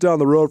well. Just down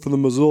the road from the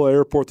Missoula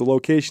Airport, the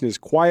location is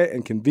quiet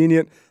and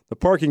convenient. The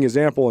parking is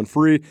ample and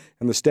free,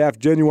 and the staff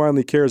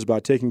genuinely cares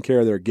about taking care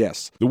of their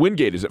guests. The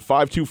Wingate is at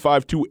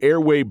 5252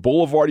 Airway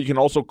Boulevard. You can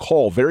also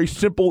call. Very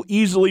simple,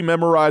 easily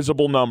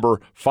memorizable number,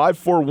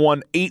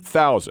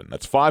 541-8000.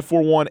 That's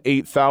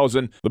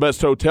 541-8000. The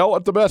best hotel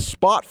at the best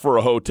spot for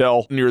a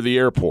hotel near the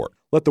airport.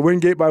 Let the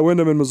Wingate by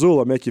Wyndham in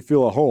Missoula make you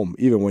feel at home,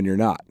 even when you're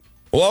not.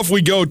 Well, off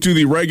we go to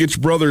the Regich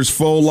Brothers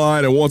phone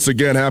line, and once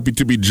again, happy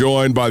to be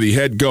joined by the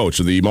head coach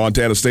of the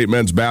Montana State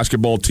men's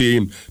basketball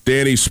team,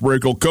 Danny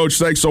Sprinkle. Coach,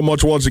 thanks so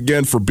much once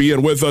again for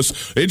being with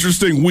us.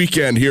 Interesting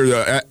weekend here.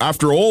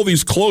 After all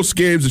these close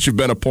games that you've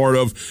been a part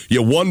of,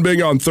 you won big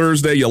on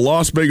Thursday, you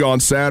lost big on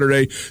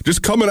Saturday.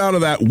 Just coming out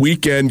of that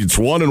weekend, it's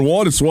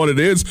 1-1, it's what it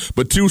is,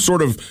 but 2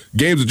 sort of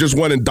games that just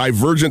went in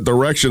divergent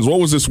directions.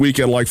 What was this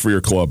weekend like for your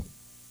club?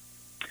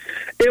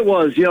 It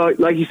was,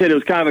 like you said, it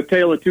was kind of a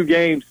tale of 2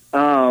 games.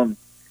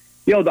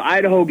 The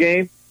Idaho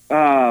game,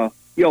 proud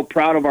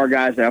of our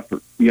guys'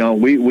 effort.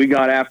 We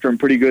got after them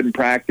pretty good in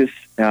practice.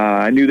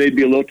 I knew they'd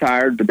be a little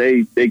tired, but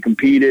they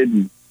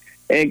competed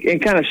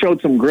and kind of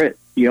showed some grit.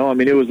 It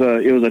was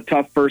a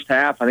tough first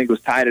half. I think it was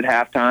tied at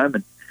halftime,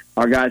 and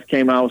our guys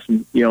came out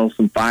with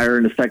some fire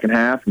in the second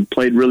half and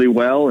played really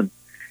well. And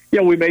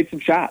we made some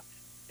shots.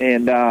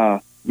 And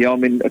a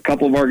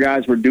couple of our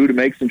guys were due to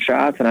make some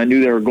shots, and I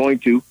knew they were going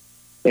to.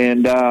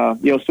 And so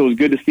it was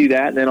good to see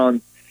that. And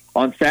then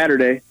on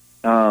Saturday,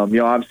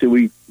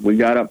 obviously we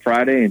got up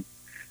Friday and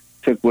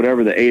took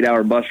whatever the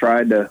 8-hour bus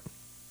ride to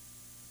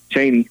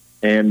Cheney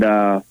and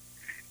got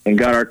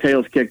our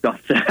tails kicked on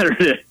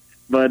Saturday.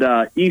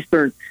 But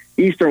Eastern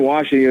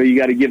Washington, you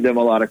got to give them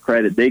a lot of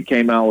credit. They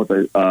came out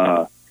with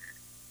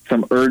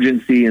some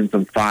urgency and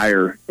some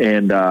fire,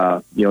 and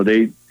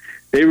they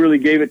really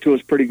gave it to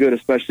us pretty good,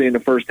 especially in the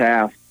first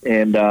half.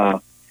 And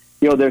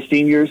their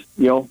seniors,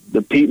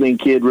 the Peatling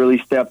kid really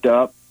stepped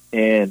up,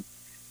 and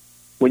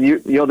when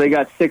they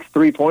got 6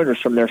 3-pointers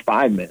from their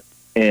 5 men,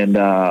 and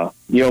but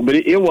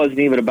it wasn't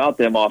even about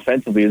them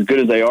offensively. As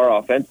good as they are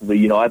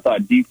offensively, I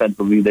thought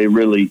defensively they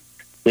really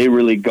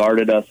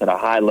guarded us at a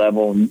high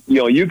level, and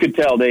you could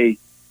tell they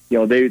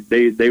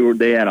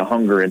had a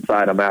hunger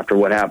inside them after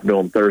what happened to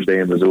them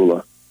Thursday in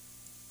Missoula.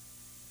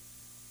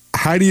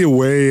 How do you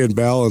weigh and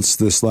balance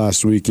this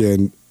last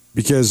weekend?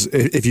 Because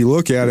if you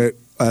look at it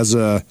as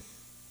a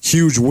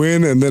huge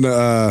win and then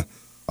a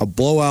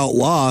blowout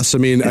loss, I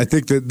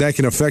think that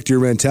can affect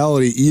your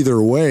mentality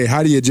either way.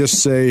 How do you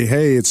just say,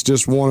 hey, it's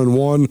just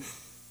 1-1.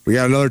 We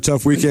got another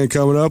tough weekend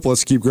coming up.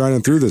 Let's keep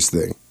grinding through this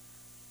thing.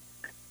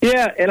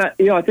 Yeah, and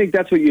I think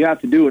that's what you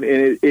have to do. And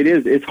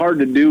it's hard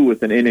to do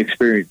with an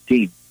inexperienced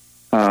team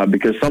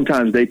because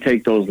sometimes they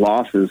take those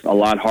losses a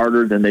lot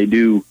harder than they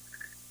do,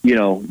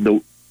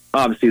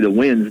 obviously the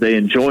wins. They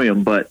enjoy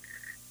them, but,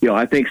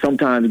 I think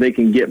sometimes they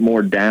can get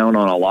more down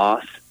on a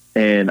loss.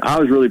 And I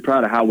was really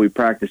proud of how we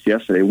practiced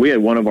yesterday. We had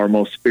one of our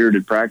most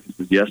spirited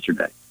practices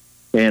yesterday.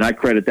 And I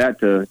credit that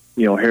to,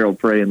 Harold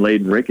Frey and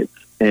Layden Ricketts.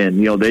 And,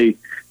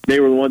 they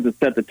were the ones that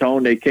set the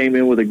tone. They came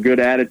in with a good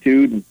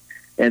attitude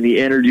and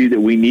the energy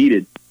that we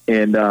needed.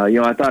 And,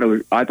 I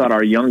thought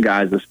our young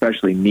guys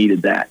especially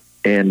needed that.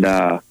 And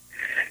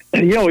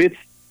it's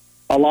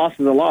a loss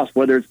is a loss,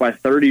 whether it's by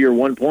 30 or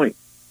 1 point,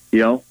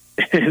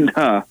 and,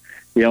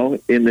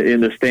 in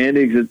the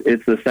standings,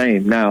 it's the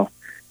same. Now,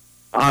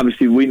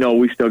 obviously, we know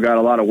we still got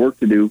a lot of work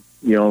to do,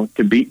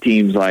 to beat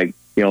teams like,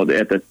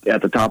 at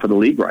the top of the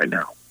league right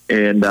now.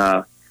 And,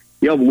 but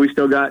we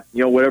still got,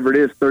 whatever it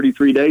is,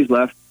 33 days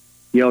left,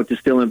 to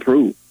still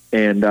improve.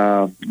 And,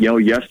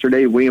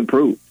 yesterday we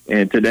improved.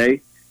 And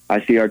today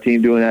I see our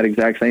team doing that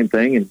exact same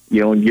thing and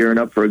gearing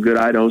up for a good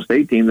Idaho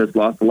State team that's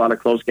lost a lot of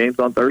close games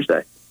on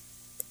Thursday.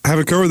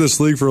 Having covered this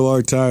league for a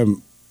long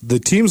time, the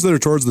teams that are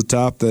towards the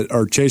top that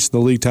are chasing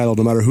the league title,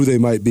 no matter who they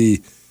might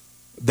be,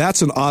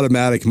 that's an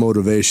automatic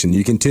motivation.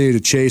 You continue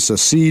to chase a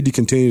seed, you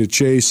continue to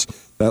chase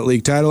that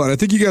league title. And I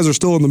think you guys are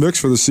still in the mix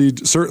for the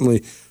seed,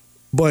 certainly.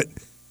 But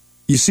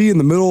you see in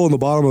the middle and the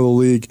bottom of the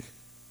league,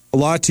 a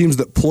lot of teams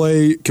that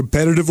play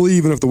competitively,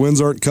 even if the wins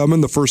aren't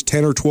coming, the first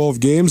 10 or 12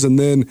 games. And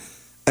then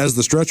as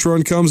the stretch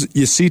run comes,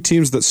 you see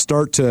teams that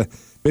start to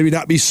maybe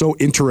not be so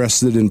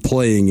interested in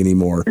playing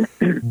anymore.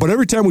 But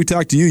every time we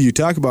talk to you, you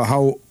talk about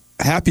how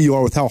happy you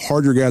are with how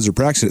hard your guys are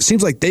practicing. It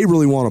seems like they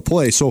really want to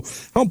play. So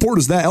how important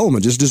is that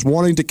element? Just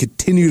wanting to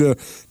continue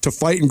to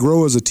fight and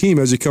grow as a team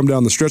as you come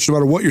down the stretch, no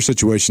matter what your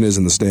situation is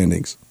in the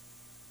standings.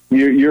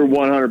 You're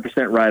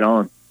 100% right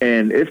on.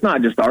 And it's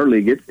not just our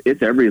league.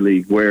 It's every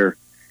league where,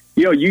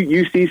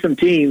 you see some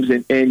teams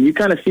and you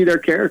kind of see their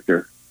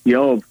character.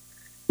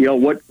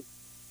 What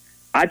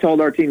I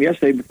told our team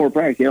yesterday before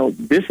practice,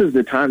 this is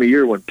the time of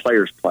year when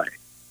players play.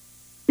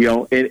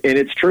 And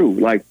it's true.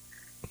 Like,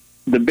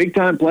 the big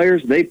time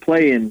players, they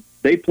play in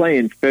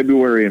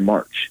February and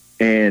March,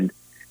 and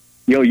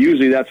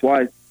usually that's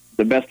why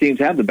the best teams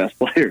have the best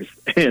players.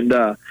 And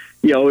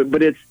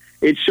but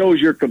it shows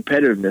your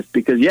competitiveness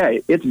because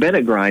it's been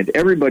a grind.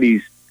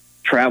 Everybody's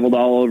traveled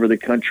all over the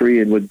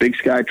country, and with Big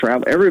Sky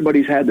travel,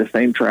 everybody's had the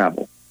same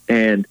travel,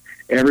 and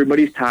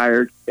everybody's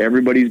tired.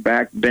 Everybody's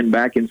been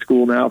back in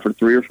school now for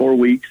 3 or 4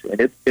 weeks,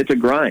 and it's a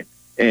grind.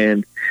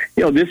 And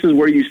this is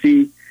where you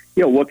see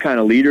what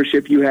kind of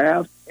leadership you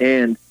have,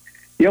 and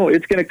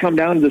it's going to come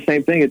down to the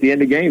same thing at the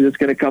end of games. It's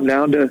going to come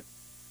down to,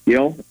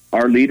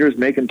 our leaders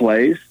making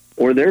plays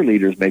or their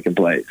leaders making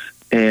plays.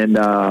 And,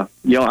 I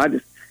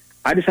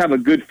just have a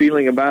good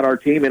feeling about our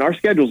team and our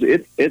schedules.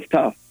 It's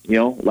tough,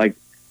 like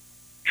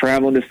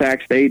traveling to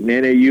Sac State and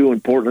NAU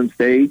and Portland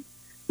State.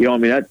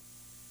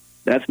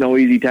 That's no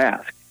easy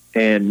task.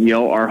 And,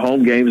 our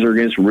home games are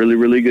against really,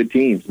 really good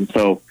teams. And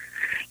so,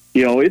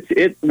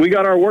 we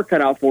got our work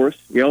cut out for us,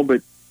 but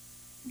you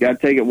got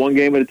to take it one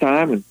game at a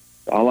time. And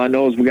all I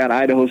know is we got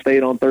Idaho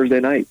State on Thursday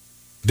night.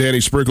 Danny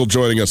Sprinkle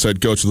joining us,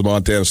 head coach of the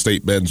Montana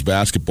State men's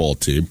basketball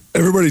team.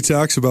 Everybody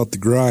talks about the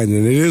grind,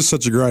 and it is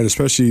such a grind,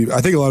 especially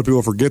I think a lot of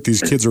people forget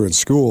these kids are in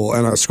school,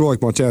 and a school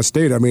like Montana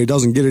State, it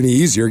doesn't get any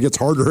easier. It gets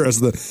harder as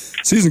the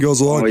season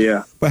goes along. Oh,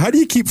 yeah. But how do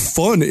you keep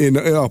fun in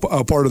a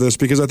part of this?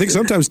 Because I think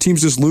sometimes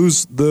teams just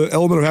lose the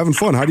element of having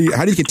fun. How do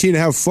you continue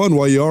to have fun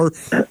while you are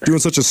doing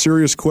such a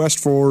serious quest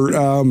for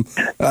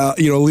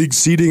league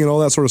seeding and all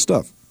that sort of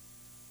stuff?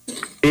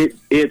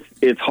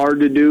 It's hard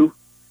to do,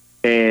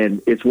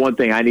 and it's one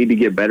thing I need to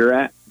get better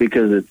at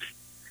because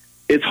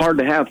it's hard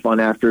to have fun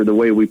after the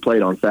way we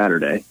played on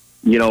Saturday,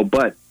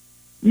 but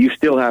you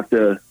still have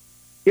to,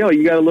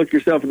 you got to look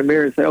yourself in the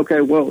mirror and say, okay,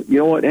 well, you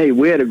know what? Hey,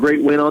 we had a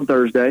great win on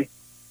Thursday,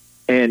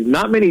 and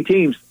not many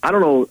teams, I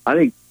don't know, I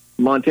think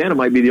Montana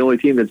might be the only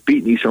team that's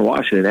beaten Eastern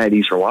Washington at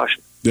Eastern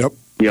Washington. Yep.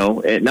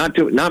 And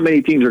not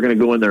many teams are going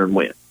to go in there and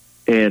win.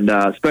 And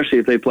especially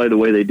if they play the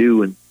way they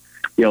do, and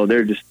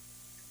they're just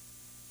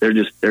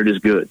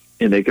good,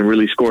 and they can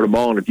really score the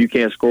ball. And if you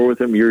can't score with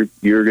them, you're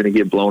going to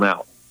get blown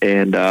out.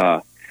 And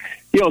so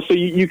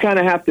you kind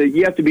of have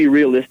to be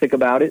realistic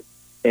about it.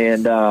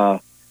 And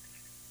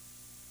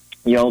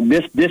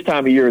this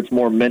time of year, it's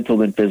more mental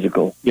than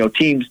physical.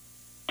 Teams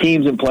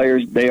and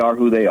players, they are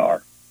who they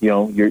are.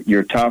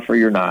 You're tough or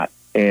you're not,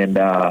 and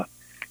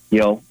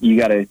you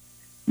got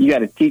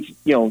to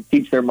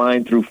teach their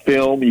mind through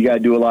film. You got to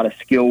do a lot of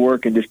skill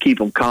work and just keep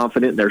them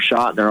confident in their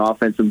shot and their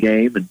offensive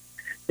game.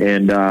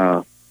 And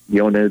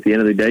then at the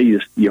end of the day,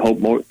 you hope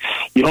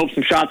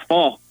some shots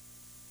fall.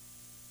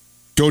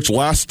 Coach,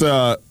 last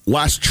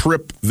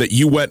trip that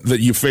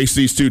you faced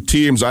these two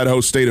teams,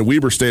 Idaho State and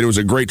Weber State, it was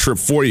a great trip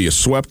for you. You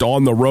swept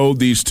on the road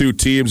these two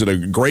teams in a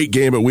great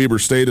game at Weber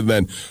State, and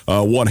then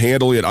won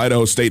handily at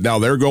Idaho State. Now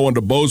they're going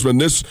to Bozeman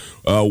this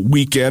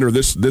weekend, or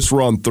this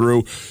run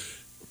through.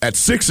 At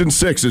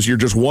 6-6, is you're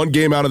just one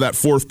game out of that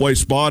fourth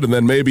place spot, and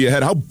then maybe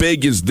ahead. How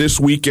big is this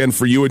weekend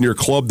for you and your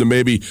club to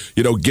maybe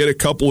get a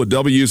couple of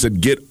W's and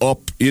get up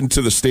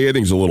into the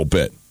standings a little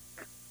bit?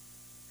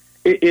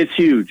 It's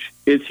huge.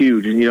 It's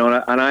huge, and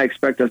and I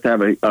expect us to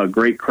have a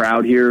great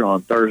crowd here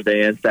on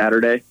Thursday and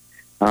Saturday,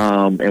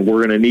 and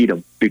we're going to need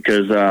them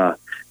because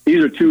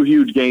these are two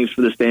huge games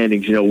for the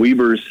standings.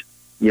 Weber's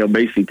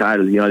basically tied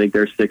us. I think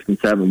they're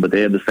 6-7, but they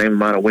have the same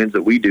amount of wins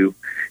that we do.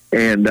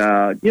 And,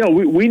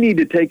 we need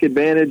to take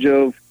advantage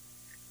of,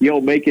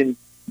 making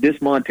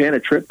this Montana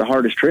trip the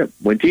hardest trip.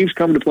 When teams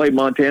come to play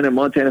Montana and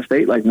Montana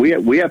State,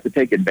 we have to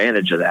take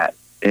advantage of that.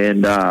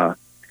 And,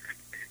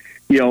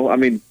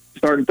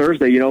 starting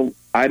Thursday,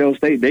 Idaho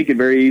State, they could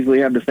very easily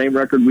have the same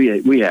record we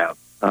have.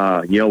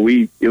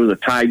 It was a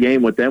tie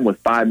game with them with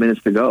 5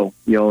 minutes to go,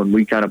 and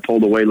we kind of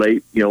pulled away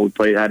late. We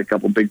had a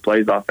couple big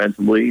plays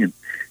offensively,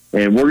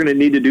 and we're going to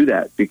need to do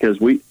that because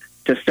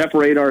to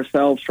separate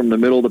ourselves from the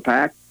middle of the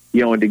pack,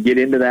 and to get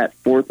into that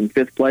 4th and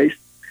 5th place,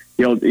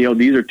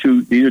 these are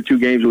two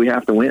games we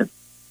have to win.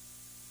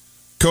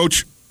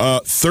 Coach,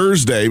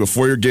 Thursday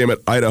before your game at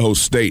Idaho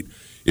State,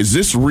 is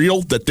this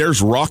real that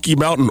there's Rocky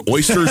Mountain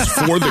oysters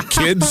for the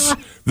kids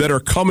that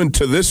are coming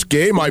to this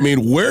game? I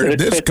mean, where did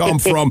this come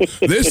from?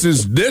 This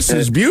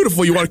is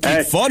beautiful. You want to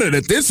keep fun at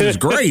it. This is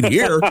great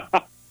here.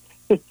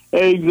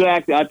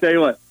 Exactly. I'll tell you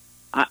what,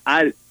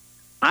 I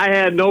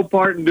had no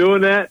part in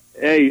doing that.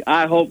 Hey,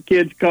 I hope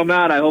kids come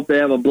out. I hope they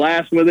have a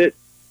blast with it.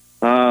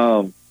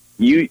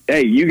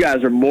 You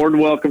guys are more than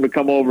welcome to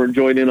come over and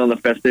join in on the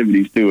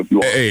festivities too, if you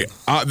want. Hey,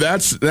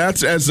 that's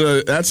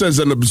as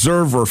an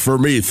observer for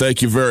me.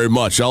 Thank you very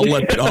much. I'll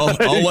let the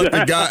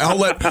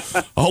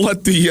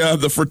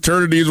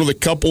fraternities with a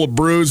couple of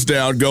brews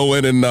down go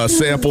in and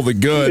sample the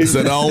goods,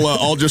 and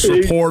I'll just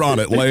report on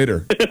it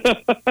later.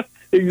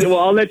 Well,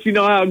 I'll let you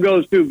know how it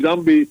goes too,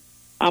 because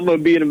I'm gonna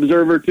be an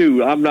observer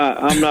too. I'm not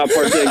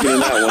partaking in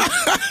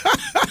that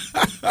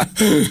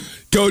one.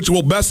 Coach,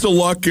 well, best of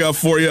luck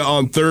for you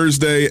on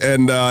Thursday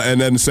and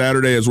then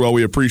Saturday as well.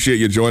 We appreciate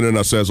you joining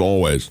us as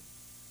always.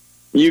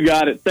 You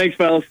got it. Thanks,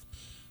 fellas.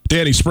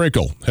 Danny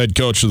Sprinkle, head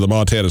coach of the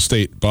Montana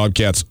State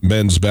Bobcats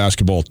men's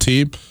basketball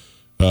team,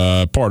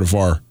 part of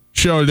our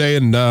show today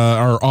and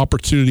our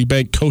Opportunity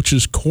Bank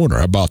Coach's Corner.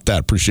 How about that?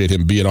 Appreciate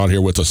him being on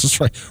here with us.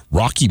 That's right,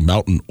 Rocky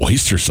Mountain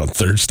oysters on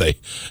Thursday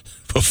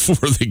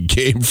before the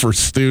game for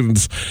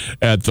students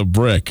at the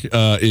Brick.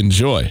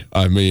 Enjoy.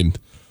 I mean,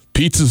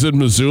 pizzas in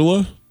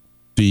Missoula.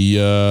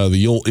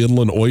 The old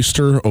Inland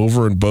Oyster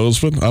over in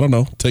Bozeman. I don't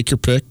know. Take your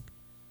pick.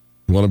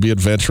 You want to be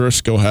adventurous?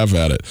 Go have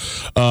at it.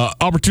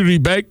 Opportunity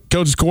Bank,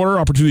 Coach's Corner,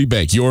 Opportunity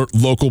Bank, your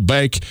local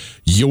bank,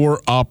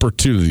 your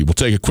opportunity. We'll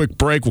take a quick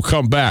break. We'll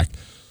come back.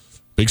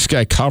 Big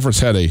Sky Conference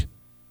had a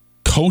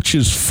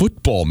coaches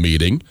football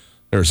meeting.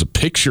 There's a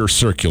picture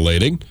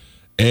circulating,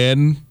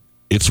 and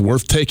it's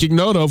worth taking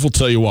note of. We'll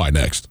tell you why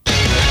next.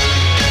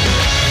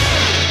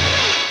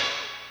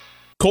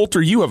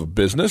 Coulter, you have a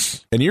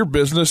business, and your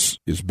business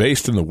is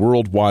based in the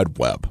World Wide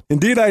Web.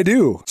 Indeed, I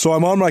do. So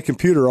I'm on my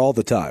computer all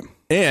the time.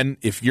 And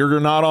if you're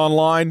not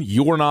online,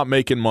 you're not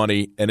making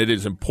money, and it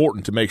is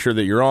important to make sure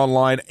that you're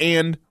online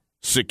and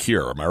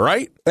secure. Am I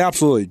right?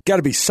 Absolutely. Got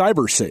to be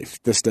cyber safe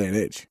this day and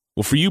age.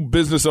 Well, for you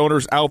business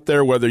owners out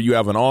there, whether you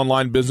have an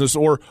online business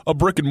or a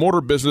brick-and-mortar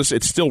business,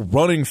 it's still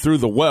running through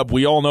the web.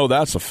 We all know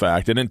that's a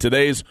fact. And in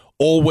today's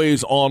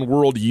always-on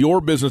world,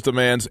 your business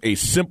demands a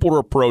simpler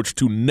approach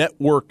to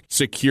network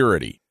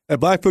security. At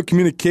Blackfoot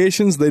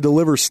Communications, they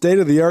deliver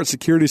state-of-the-art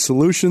security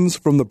solutions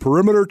from the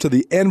perimeter to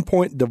the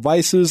endpoint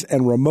devices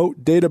and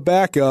remote data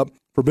backup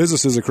for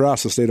businesses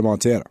across the state of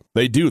Montana.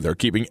 They do. They're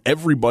keeping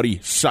everybody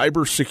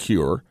cyber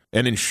secure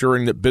and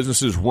ensuring that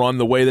businesses run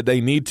the way that they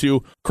need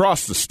to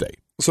across the state.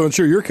 So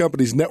ensure your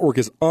company's network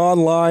is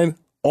online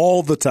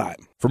all the time.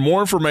 For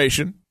more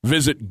information,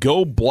 visit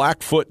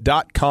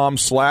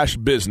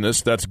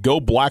goblackfoot.com/business. That's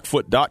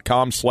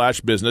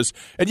goblackfoot.com/business.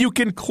 And you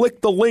can click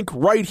the link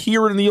right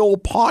here in the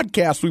old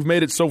podcast. We've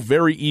made it so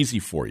very easy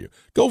for you.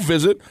 Go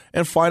visit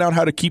and find out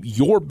how to keep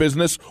your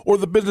business or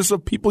the business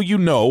of people you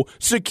know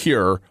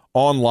secure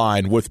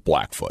online with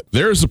Blackfoot.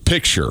 There's a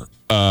picture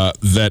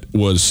that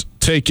was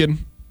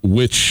taken,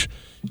 which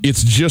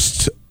it's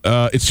just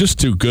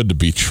too good to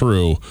be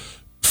true.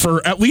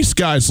 For at least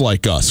guys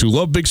like us who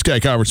love Big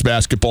Sky Conference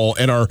basketball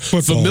and are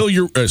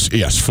familiar,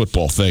 yes,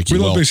 football. Thank you.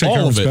 We love Big Sky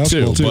all Conference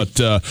of it too, but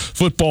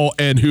football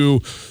and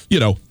who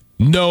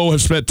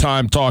have spent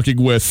time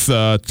talking with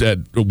at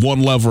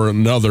one level or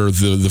another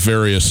the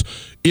various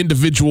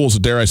individuals,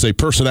 dare I say,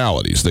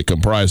 personalities that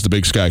comprise the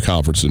Big Sky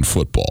Conference in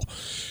football.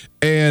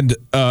 And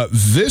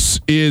this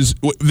is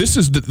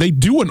they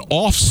do an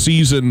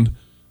off-season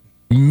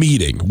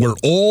meeting where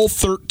all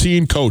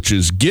 13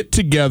 coaches get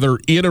together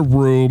in a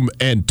room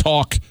and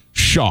talk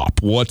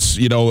shop. What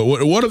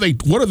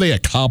are they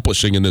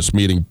accomplishing in this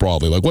meeting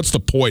broadly? Like, what's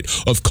the point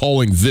of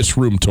calling this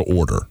room to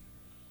order?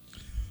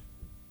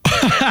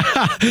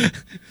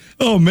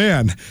 Oh,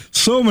 man.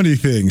 So many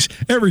things.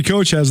 Every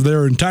coach has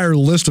their entire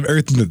list of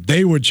everything that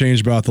they would change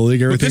about the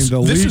league, everything the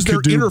league could do better. This is their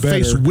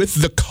interface with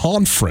the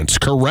conference,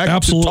 correct?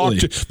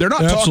 Absolutely. They're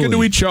not talking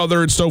to each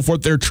other and so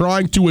forth. They're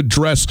trying to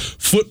address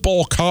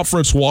football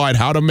conference-wide,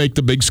 how to make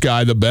the Big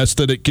Sky the best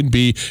that it can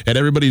be. And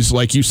everybody's,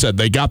 like you said,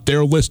 they got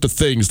their list of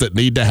things that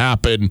need to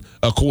happen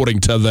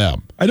according to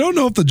them. I don't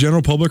know if the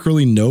general public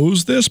really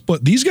knows this,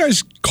 but these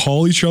guys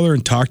call each other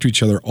and talk to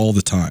each other all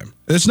the time.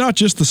 It's not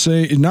just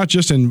not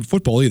just in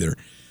football either.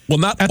 Well,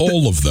 not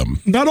all of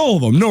them. Not all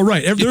of them. No,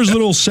 right. There's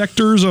little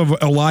sectors of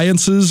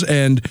alliances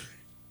and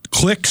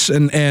cliques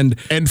and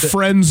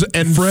friends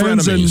and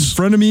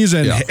frenemies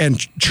and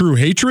true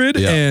hatred.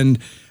 Yeah. And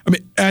I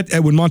mean,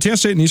 when Montana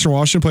State and Eastern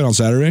Washington played on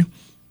Saturday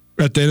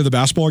at the end of the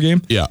basketball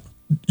game,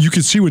 you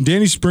could see when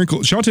Danny Sprinkle,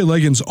 Shante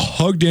Leggins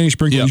hugged Danny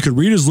Sprinkle. You could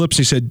read his lips.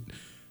 He said,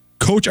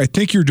 "Coach, I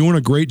think you're doing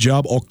a great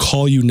job. I'll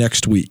call you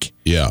next week."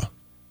 Yeah,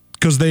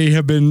 because they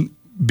have been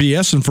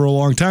BSing for a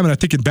long time, and I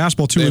think in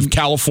basketball too. They have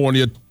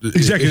California.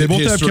 Exactly. They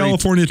both have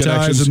California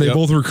ties, and they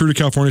both recruited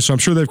California, so I'm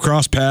sure they've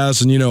crossed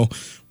paths. And,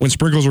 when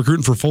Sprinkle's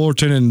recruiting for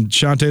Fullerton and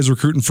Shantae's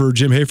recruiting for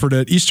Jim Hayford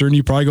at Eastern,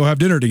 you probably go have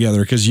dinner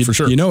together because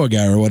you know a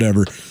guy or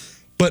whatever.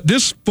 But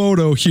this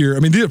photo here,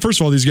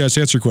 first of all, these guys,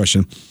 to answer your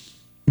question,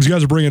 these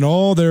guys are bringing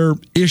all their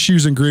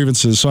issues and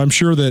grievances, so I'm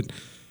sure that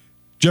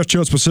Jeff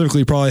Choate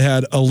specifically probably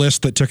had a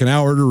list that took an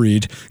hour to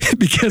read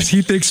because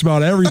he thinks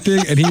about everything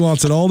and he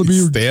wants it all to be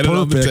standing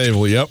perfect. On the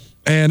table, yep.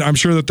 And I'm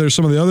sure that there's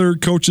some of the other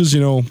coaches,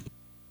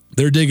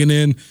 they're digging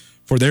in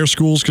for their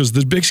schools because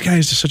the Big Sky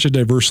is such a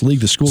diverse league.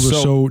 The schools are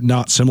so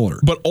not similar.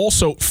 But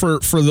also for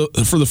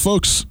the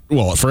folks,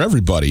 well, for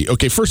everybody.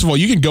 Okay, first of all,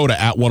 you can go to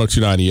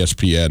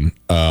 @1029ESPN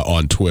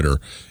on Twitter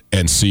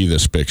and see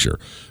this picture.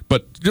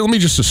 But let me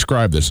just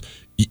describe this.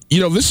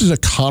 This is a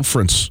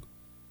conference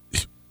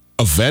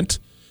event.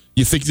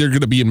 You think they're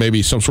going to be in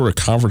maybe some sort of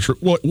conference room,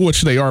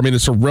 which they are.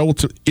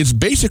 It's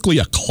basically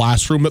a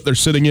classroom that they're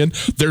sitting in.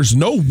 There's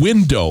no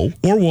window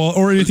or wall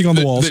or anything on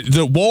the walls.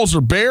 The walls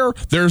are bare.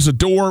 There's a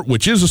door,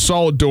 which is a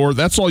solid door.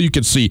 That's all you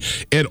can see.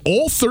 And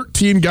all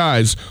 13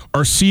 guys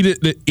are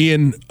seated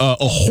in a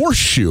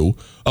horseshoe,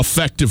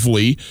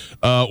 effectively,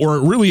 or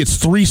really it's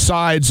three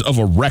sides of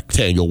a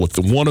rectangle with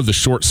one of the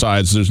short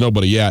sides. There's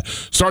nobody at.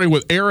 Starting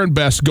with Aaron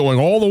Best going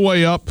all the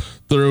way up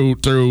through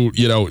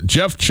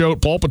Jeff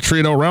Choate, Paul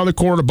Petrino, around the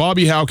corner to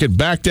Bobby Hauken,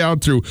 back down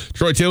through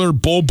Troy Taylor,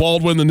 Bull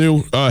Baldwin, the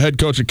new head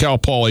coach at Cal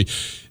Poly.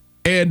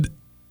 And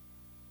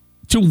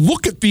to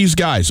look at these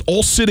guys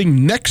all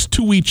sitting next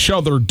to each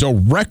other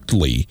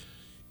directly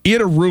in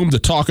a room to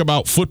talk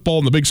about football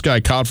in the Big Sky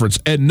Conference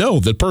and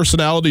know the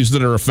personalities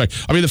that are affected.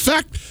 The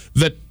fact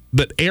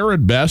that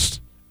Aaron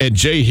Best and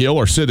Jay Hill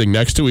are sitting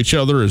next to each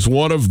other is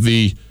one of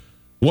the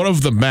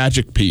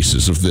magic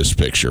pieces of this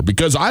picture,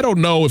 because I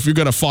don't know if you're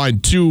going to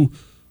find two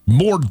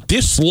more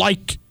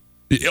dissimilar,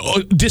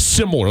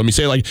 let me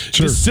say,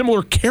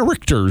 dissimilar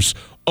characters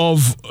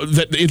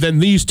than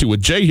these two,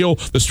 with Jay Hill,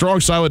 the strong,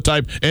 silent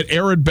type, and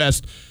Aaron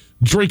Best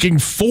drinking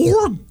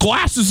 4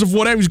 glasses of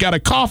whatever. He's got a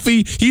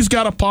coffee, he's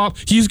got a pop,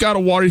 he's got a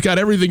water, he's got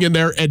everything in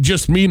there, and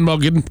just mean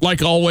mugging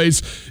like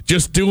always,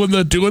 just doing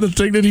the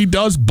thing that he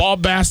does,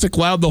 bombastic,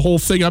 loud, the whole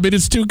thing.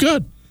 It's too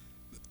good.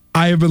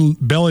 I have been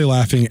belly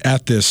laughing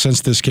at this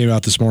since this came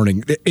out this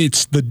morning.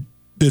 It's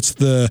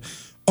the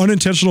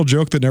unintentional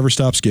joke that never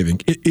stops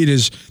giving. It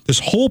is, this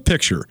whole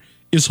picture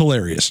is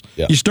hilarious.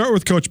 Yeah. You start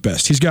with Coach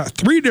Best. He's got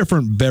 3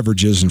 different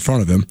beverages in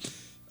front of him.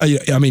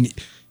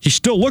 He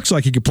still looks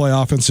like he could play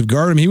offensive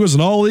guard. He was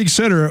an all-league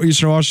center at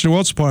Eastern Washington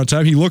once upon a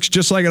time. He looks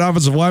just like an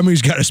offensive lineman.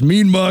 He's got his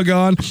mean mug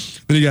on.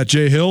 Then you got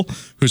Jay Hill,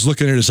 who's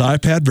looking at his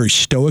iPad very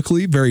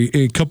stoically, very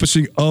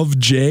encompassing of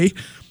Jay.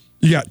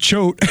 You got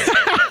Choate.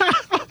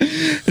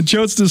 And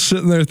Choate's just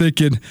sitting there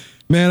thinking,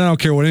 man, I don't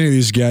care what any of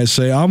these guys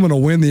say. I'm going to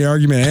win the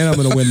argument and I'm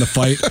going to win the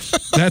fight.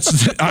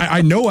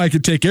 I know I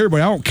could take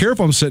everybody. I don't care if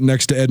I'm sitting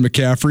next to Ed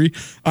McCaffrey.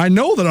 I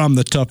know that I'm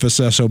the toughest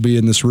SOB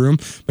in this room.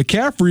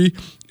 McCaffrey,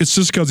 it's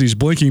just because he's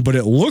blinking, but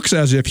it looks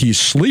as if he's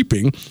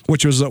sleeping,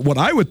 which was what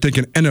I would think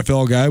an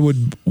NFL guy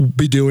would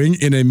be doing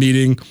in a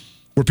meeting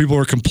where people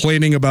are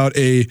complaining about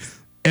a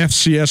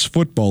FCS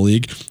football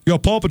league.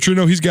 Paul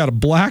Petrino, he's got a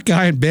black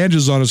eye and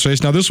bandages on his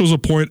face. Now, this was a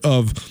point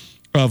of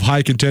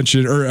high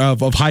contention or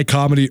of high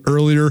comedy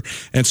earlier,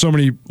 and so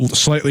many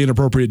slightly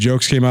inappropriate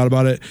jokes came out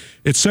about it.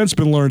 It's since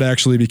been learned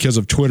actually because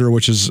of Twitter,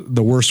 which is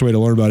the worst way to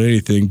learn about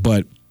anything,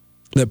 but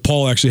that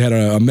Paul actually had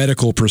a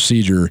medical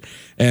procedure,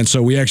 and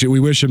so we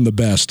wish him the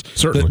best.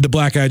 Certainly. The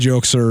black eye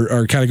jokes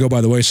are kind of go by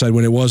the wayside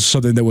when it was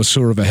something that was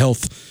sort of a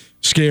health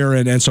scare,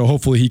 and so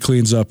hopefully he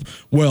cleans up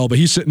well. But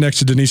he's sitting next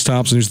to Denise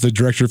Thompson, who's the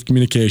director of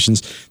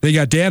communications. They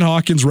got Dan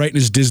Hawkins writing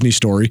his Disney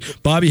story.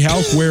 Bobby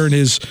Hauck wearing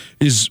his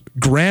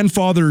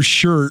grandfather's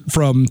shirt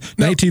from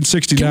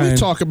 1969. Can we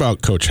talk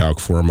about Coach Hauck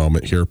for a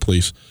moment here,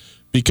 please?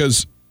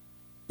 Because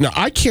now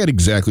I can't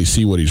exactly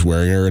see what he's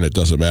wearing here, and it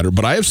doesn't matter.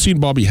 But I have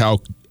seen Bobby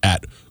Hauck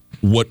at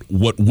what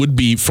would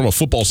be, from a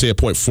football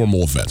standpoint,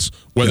 formal events,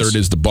 whether it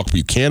is the Buck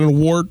Buchanan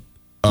Award,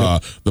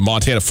 the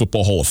Montana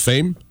Football Hall of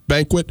Fame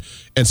banquet,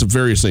 and some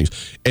various things.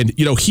 And,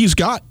 he's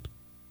got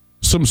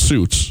some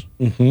suits.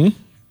 Mm-hmm.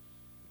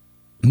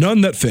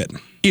 None that fit.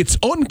 It's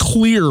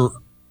unclear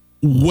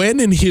when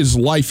in his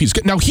life he's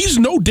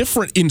no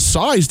different in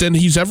size than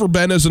he's ever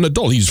been as an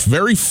adult. He's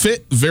very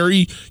fit,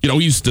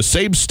 he's the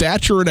same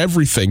stature and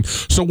everything.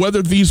 So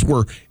whether these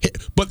were,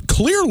 but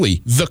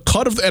clearly the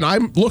cut of, and I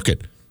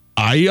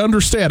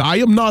understand. I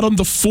am not on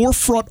the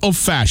forefront of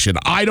fashion.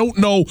 I don't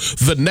know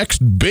the next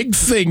big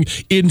thing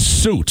in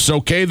suits,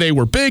 okay? They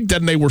were big,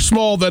 then they were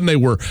small, then they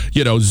were,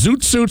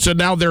 zoot suits, and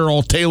now they're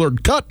all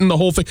tailored cut and the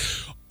whole thing.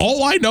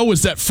 All I know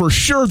is that for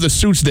sure the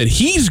suits that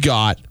he's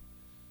got,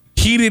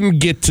 he didn't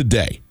get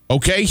today,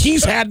 okay?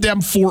 He's had them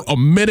for a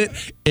minute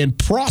and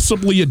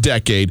possibly a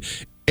decade,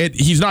 and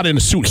he's not in a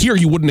suit here.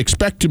 You wouldn't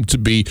expect him to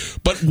be,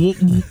 but,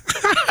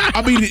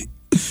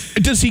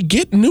 does he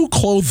get new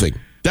clothing?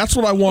 That's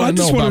what I want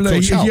to know about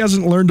Coach Hauck. He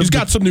hasn't learned. He's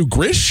got some new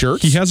Grizz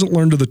shirts. He hasn't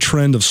learned of the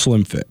trend of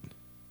slim fit.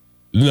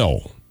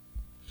 No.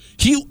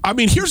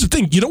 Here's the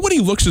thing. You know when he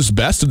looks his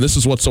best, and this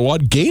is what's so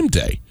odd? Game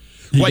day.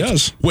 He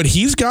does. When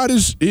he's got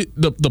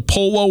the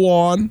polo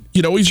on,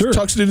 he's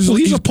tucks it in his. Well,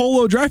 he's a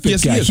polo dry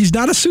fit guy. He's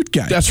not a suit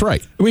guy. That's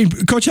right. I mean,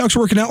 Coach Hauck's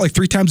working out like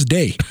 3 times a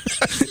day.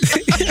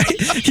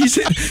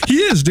 He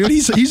is, dude.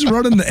 He's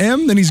running the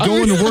M, then he's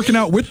going and working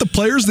out with the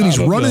players, then he's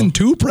running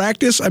to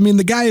practice. I mean,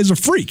 the guy is a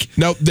freak.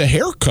 Now, the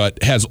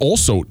haircut has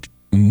also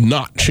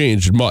not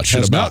changed much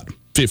in about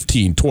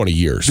 15, 20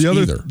 years. The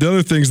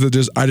other things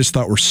that I just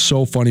thought were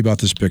so funny about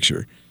this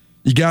picture.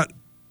 You got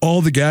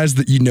all the guys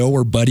that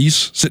are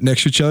buddies sitting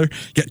next to each other.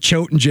 You got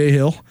Choate and Jay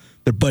Hill.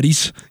 They're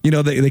buddies.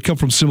 They come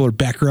from similar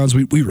backgrounds.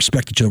 We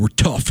respect each other. We're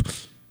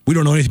tough. We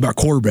don't know anything about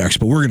quarterbacks,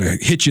 but we're going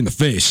to hit you in the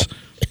face.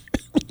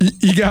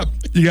 You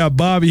got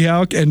Bobby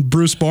Hauck and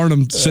Bruce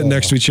Barnum sitting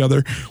next to each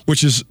other,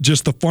 which is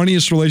just the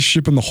funniest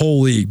relationship in the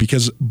whole league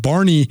because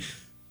Barney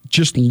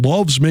just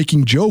loves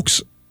making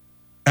jokes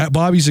at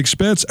Bobby's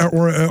expense,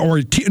 or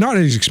not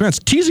at his expense,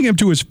 teasing him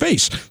to his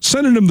face,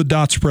 sending him the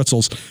Dots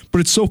pretzels. But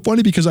it's so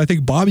funny because I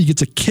think Bobby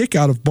gets a kick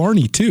out of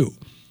Barney too.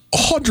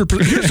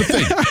 100%. Here's the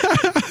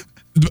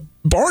thing.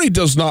 Barney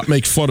does not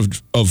make fun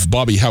of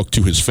Bobby Hauck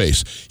to his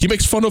face. He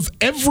makes fun of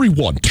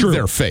everyone to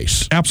their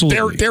face.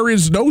 Absolutely. There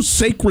is no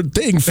sacred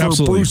thing for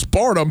Bruce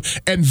Barnum,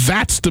 and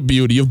that's the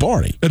beauty of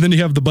Barney. And then you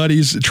have the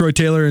buddies, Troy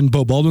Taylor and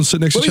Bo Baldwin,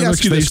 sitting next to each other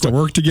because they used to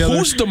work together.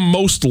 Who's the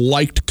most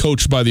liked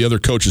coach by the other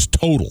coaches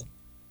total?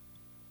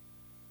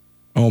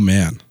 Oh,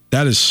 man.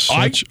 That is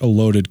such a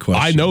loaded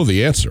question. I know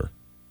the answer.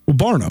 Well,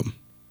 Barnum.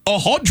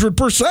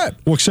 100%.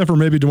 Well, except for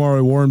maybe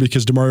Demario Warren,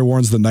 because Demario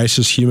Warren's the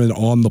nicest human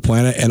on the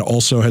planet and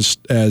also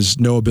has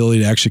no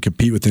ability to actually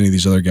compete with any of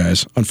these other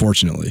guys,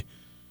 unfortunately.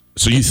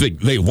 So you think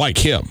they like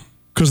him?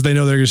 Because they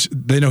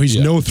know he's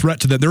no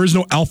threat to them. There is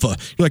no alpha.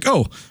 You're like,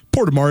 oh,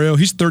 poor Demario,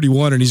 he's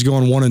 31 and he's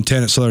going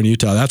 1-10 at Southern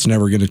Utah. That's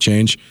never going to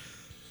change.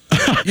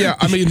 Yeah,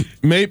 I mean,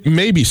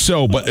 maybe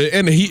so, but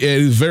he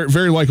is a very,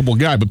 very likable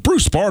guy. But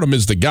Bruce Barnum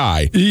is the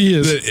guy. He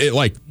is.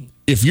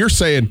 If you're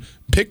saying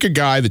pick a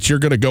guy that you're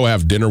going to go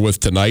have dinner with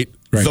tonight,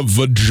 right. The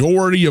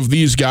majority of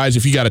these guys,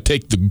 if you got to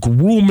take the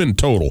grooming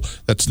total,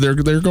 they're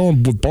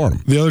going with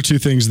Barnum. The other two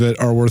things that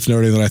are worth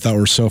noting that I thought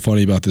were so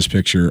funny about this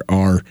picture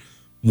are,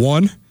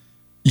 one,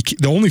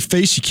 the only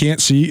face you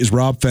can't see is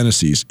Rob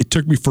Fennessy's. It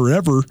took me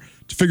forever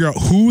to figure out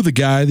who the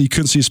guy that you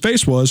couldn't see his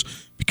face was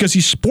because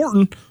he's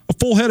sporting a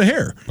full head of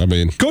hair. I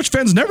mean, Coach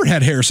Fenn's never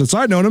had hair since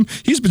I've known him.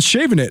 He's been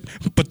shaving it,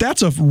 but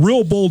that's a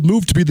real bold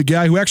move to be the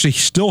guy who actually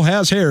still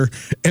has hair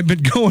and been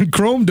going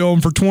Chrome Dome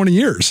for 20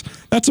 years.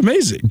 That's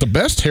amazing. The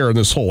best hair in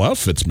this whole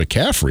outfit's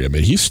McCaffrey. I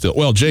mean, he's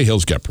still, Jay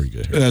Hill's got pretty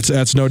good hair.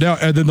 That's no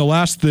doubt. And then the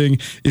last thing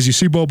is you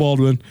see Bo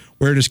Baldwin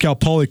wearing his Cal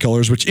Poly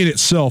colors, which in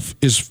itself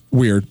is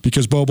weird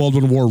because Bo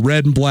Baldwin wore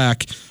red and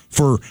black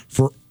for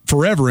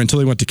forever until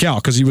he went to Cal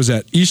because he was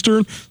at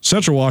Eastern,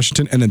 Central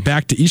Washington, and then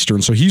back to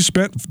Eastern. So he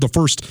spent the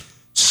first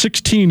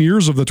 16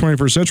 years of the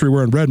 21st century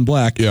wearing red and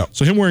black. Yeah.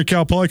 So him wearing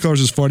Cal Poly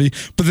colors is funny.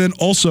 But then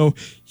also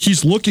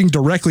he's looking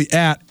directly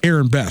at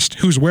Aaron Best,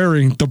 who's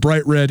wearing the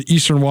bright red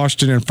Eastern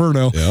Washington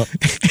Inferno, yep.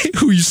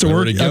 who used to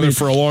work together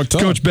for a long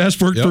time. Coach Best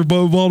worked for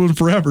Bo Baldwin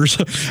forever.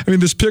 So, I mean,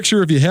 this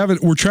picture, if you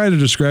haven't, we're trying to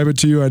describe it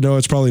to you. I know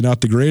it's probably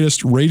not the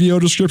greatest radio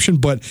description,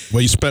 but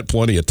you spent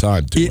plenty of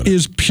time doing it. It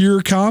is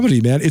pure comedy,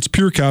 man. It's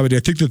pure comedy.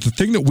 I think that the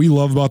thing that we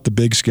love about the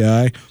Big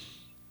Sky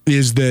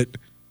is that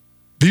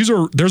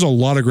there's a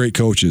lot of great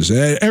coaches.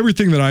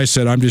 Everything that I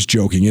said, I'm just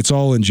joking. It's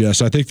all in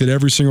jest. I think that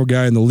every single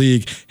guy in the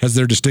league has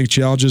their distinct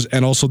challenges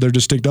and also their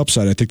distinct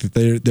upside. I think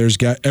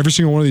that every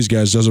single one of these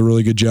guys does a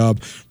really good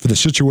job for the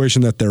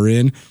situation that they're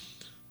in.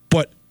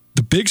 But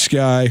the Big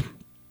Sky,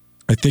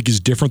 I think,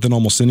 is different than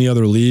almost any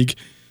other league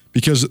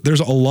because there's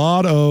a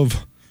lot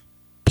of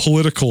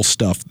political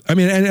stuff. I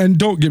mean, and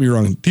don't get me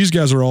wrong, these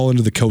guys are all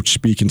into the coach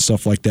speak and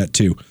stuff like that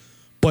too.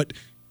 But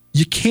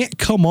you can't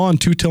come on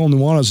Tutel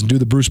Nuanez and do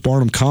the Bruce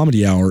Barnum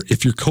Comedy Hour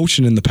if you're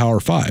coaching in the Power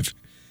 5.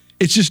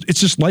 It's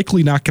just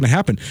likely not going to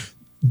happen.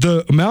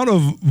 The amount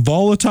of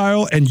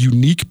volatile and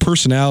unique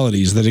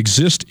personalities that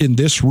exist in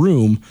this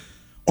room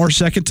are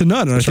second to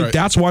none. And I think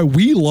that's why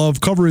we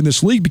love covering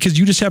this league because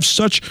you just have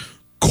such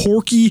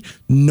quirky,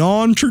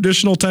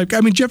 non-traditional type. I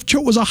mean, Jeff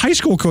Choate was a high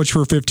school coach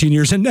for 15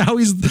 years, and now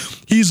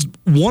he's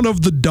one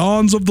of the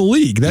dons of the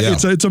league.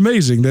 It's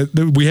amazing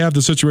that we have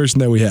the situation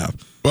that we have.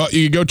 Well,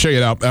 you can go check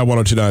it out at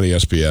 102.9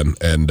 ESPN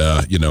and,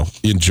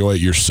 enjoy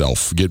it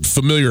yourself.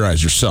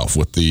 Familiarize yourself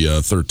with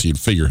the 13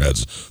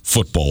 figureheads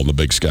football in the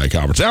Big Sky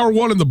Conference. Hour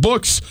 1 in the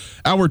books,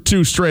 hour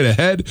 2 straight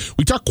ahead.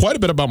 We talked quite a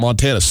bit about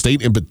Montana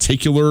State in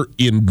particular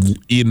in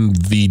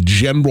the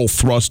general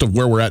thrust of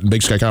where we're at in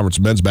Big Sky Conference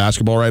men's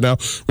basketball right now.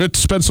 We're going to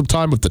spend some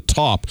time at the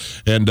top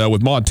and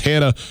with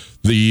Montana.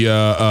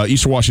 the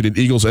Eastern Washington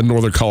Eagles and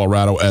Northern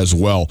Colorado as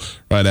well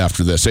right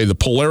after this. Hey, the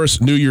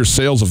Polaris New Year's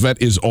sales event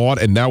is on,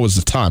 and now is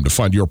the time to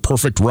find your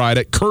perfect ride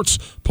at Kurtz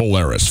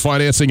Polaris.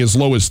 Financing as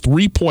low as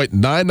 3.99%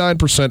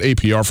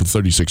 APR for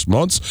 36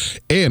 months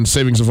and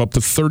savings of up to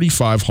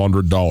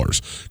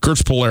 $3,500.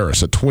 Kurtz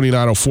Polaris at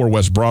 2904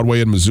 West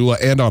Broadway in Missoula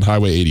and on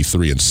Highway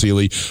 83 in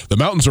Sealy. The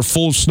mountains are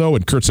full of snow,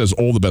 and Kurtz has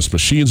all the best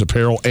machines,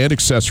 apparel, and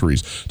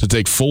accessories to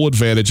take full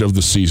advantage of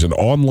the season.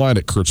 Online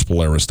at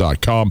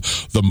KurtzPolaris.com.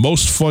 The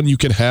most fun you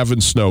can have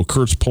in snow.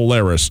 Kurtz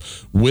Polaris.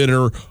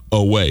 Winter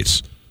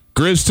awaits.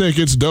 Grizz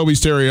tickets,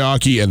 Dobie's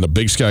Teriyaki, and the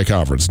Big Sky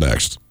Conference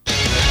next.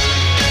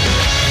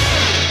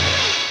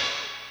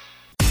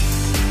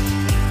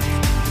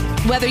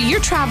 Whether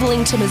you're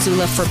traveling to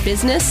Missoula for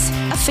business,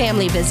 a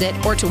family visit,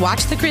 or to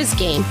watch the Grizz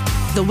game,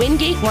 the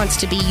Wingate wants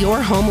to be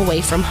your home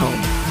away from home.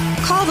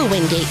 Call the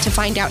Wingate to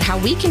find out how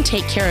we can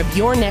take care of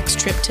your next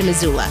trip to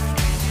Missoula.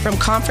 From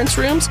conference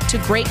rooms to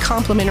great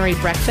complimentary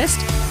breakfast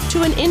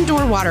to an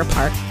indoor water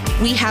park,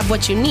 we have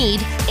what you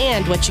need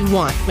and what you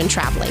want when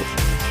traveling.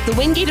 The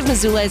Wingate of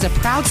Missoula is a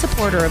proud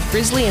supporter of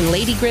Grizzly and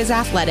Lady Grizz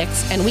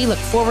athletics, and we look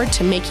forward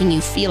to making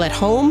you feel at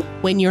home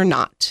when you're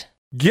not.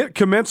 Get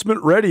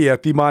commencement ready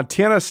at the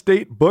Montana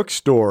State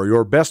Bookstore,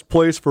 your best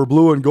place for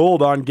blue and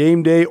gold on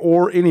game day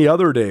or any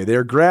other day.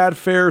 Their grad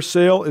fair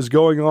sale is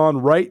going on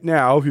right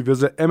now if you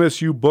visit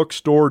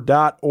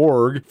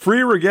msubookstore.org.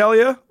 Free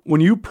regalia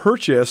when you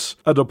purchase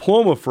a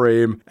diploma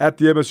frame at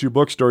the MSU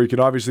Bookstore. You can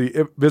obviously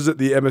visit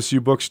the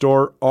MSU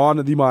Bookstore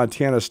on the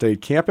Montana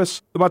State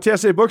campus. The Montana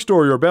State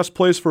Bookstore, your best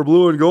place for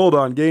blue and gold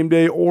on game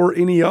day or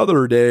any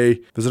other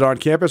day. Visit on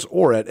campus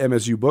or at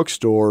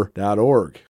msubookstore.org.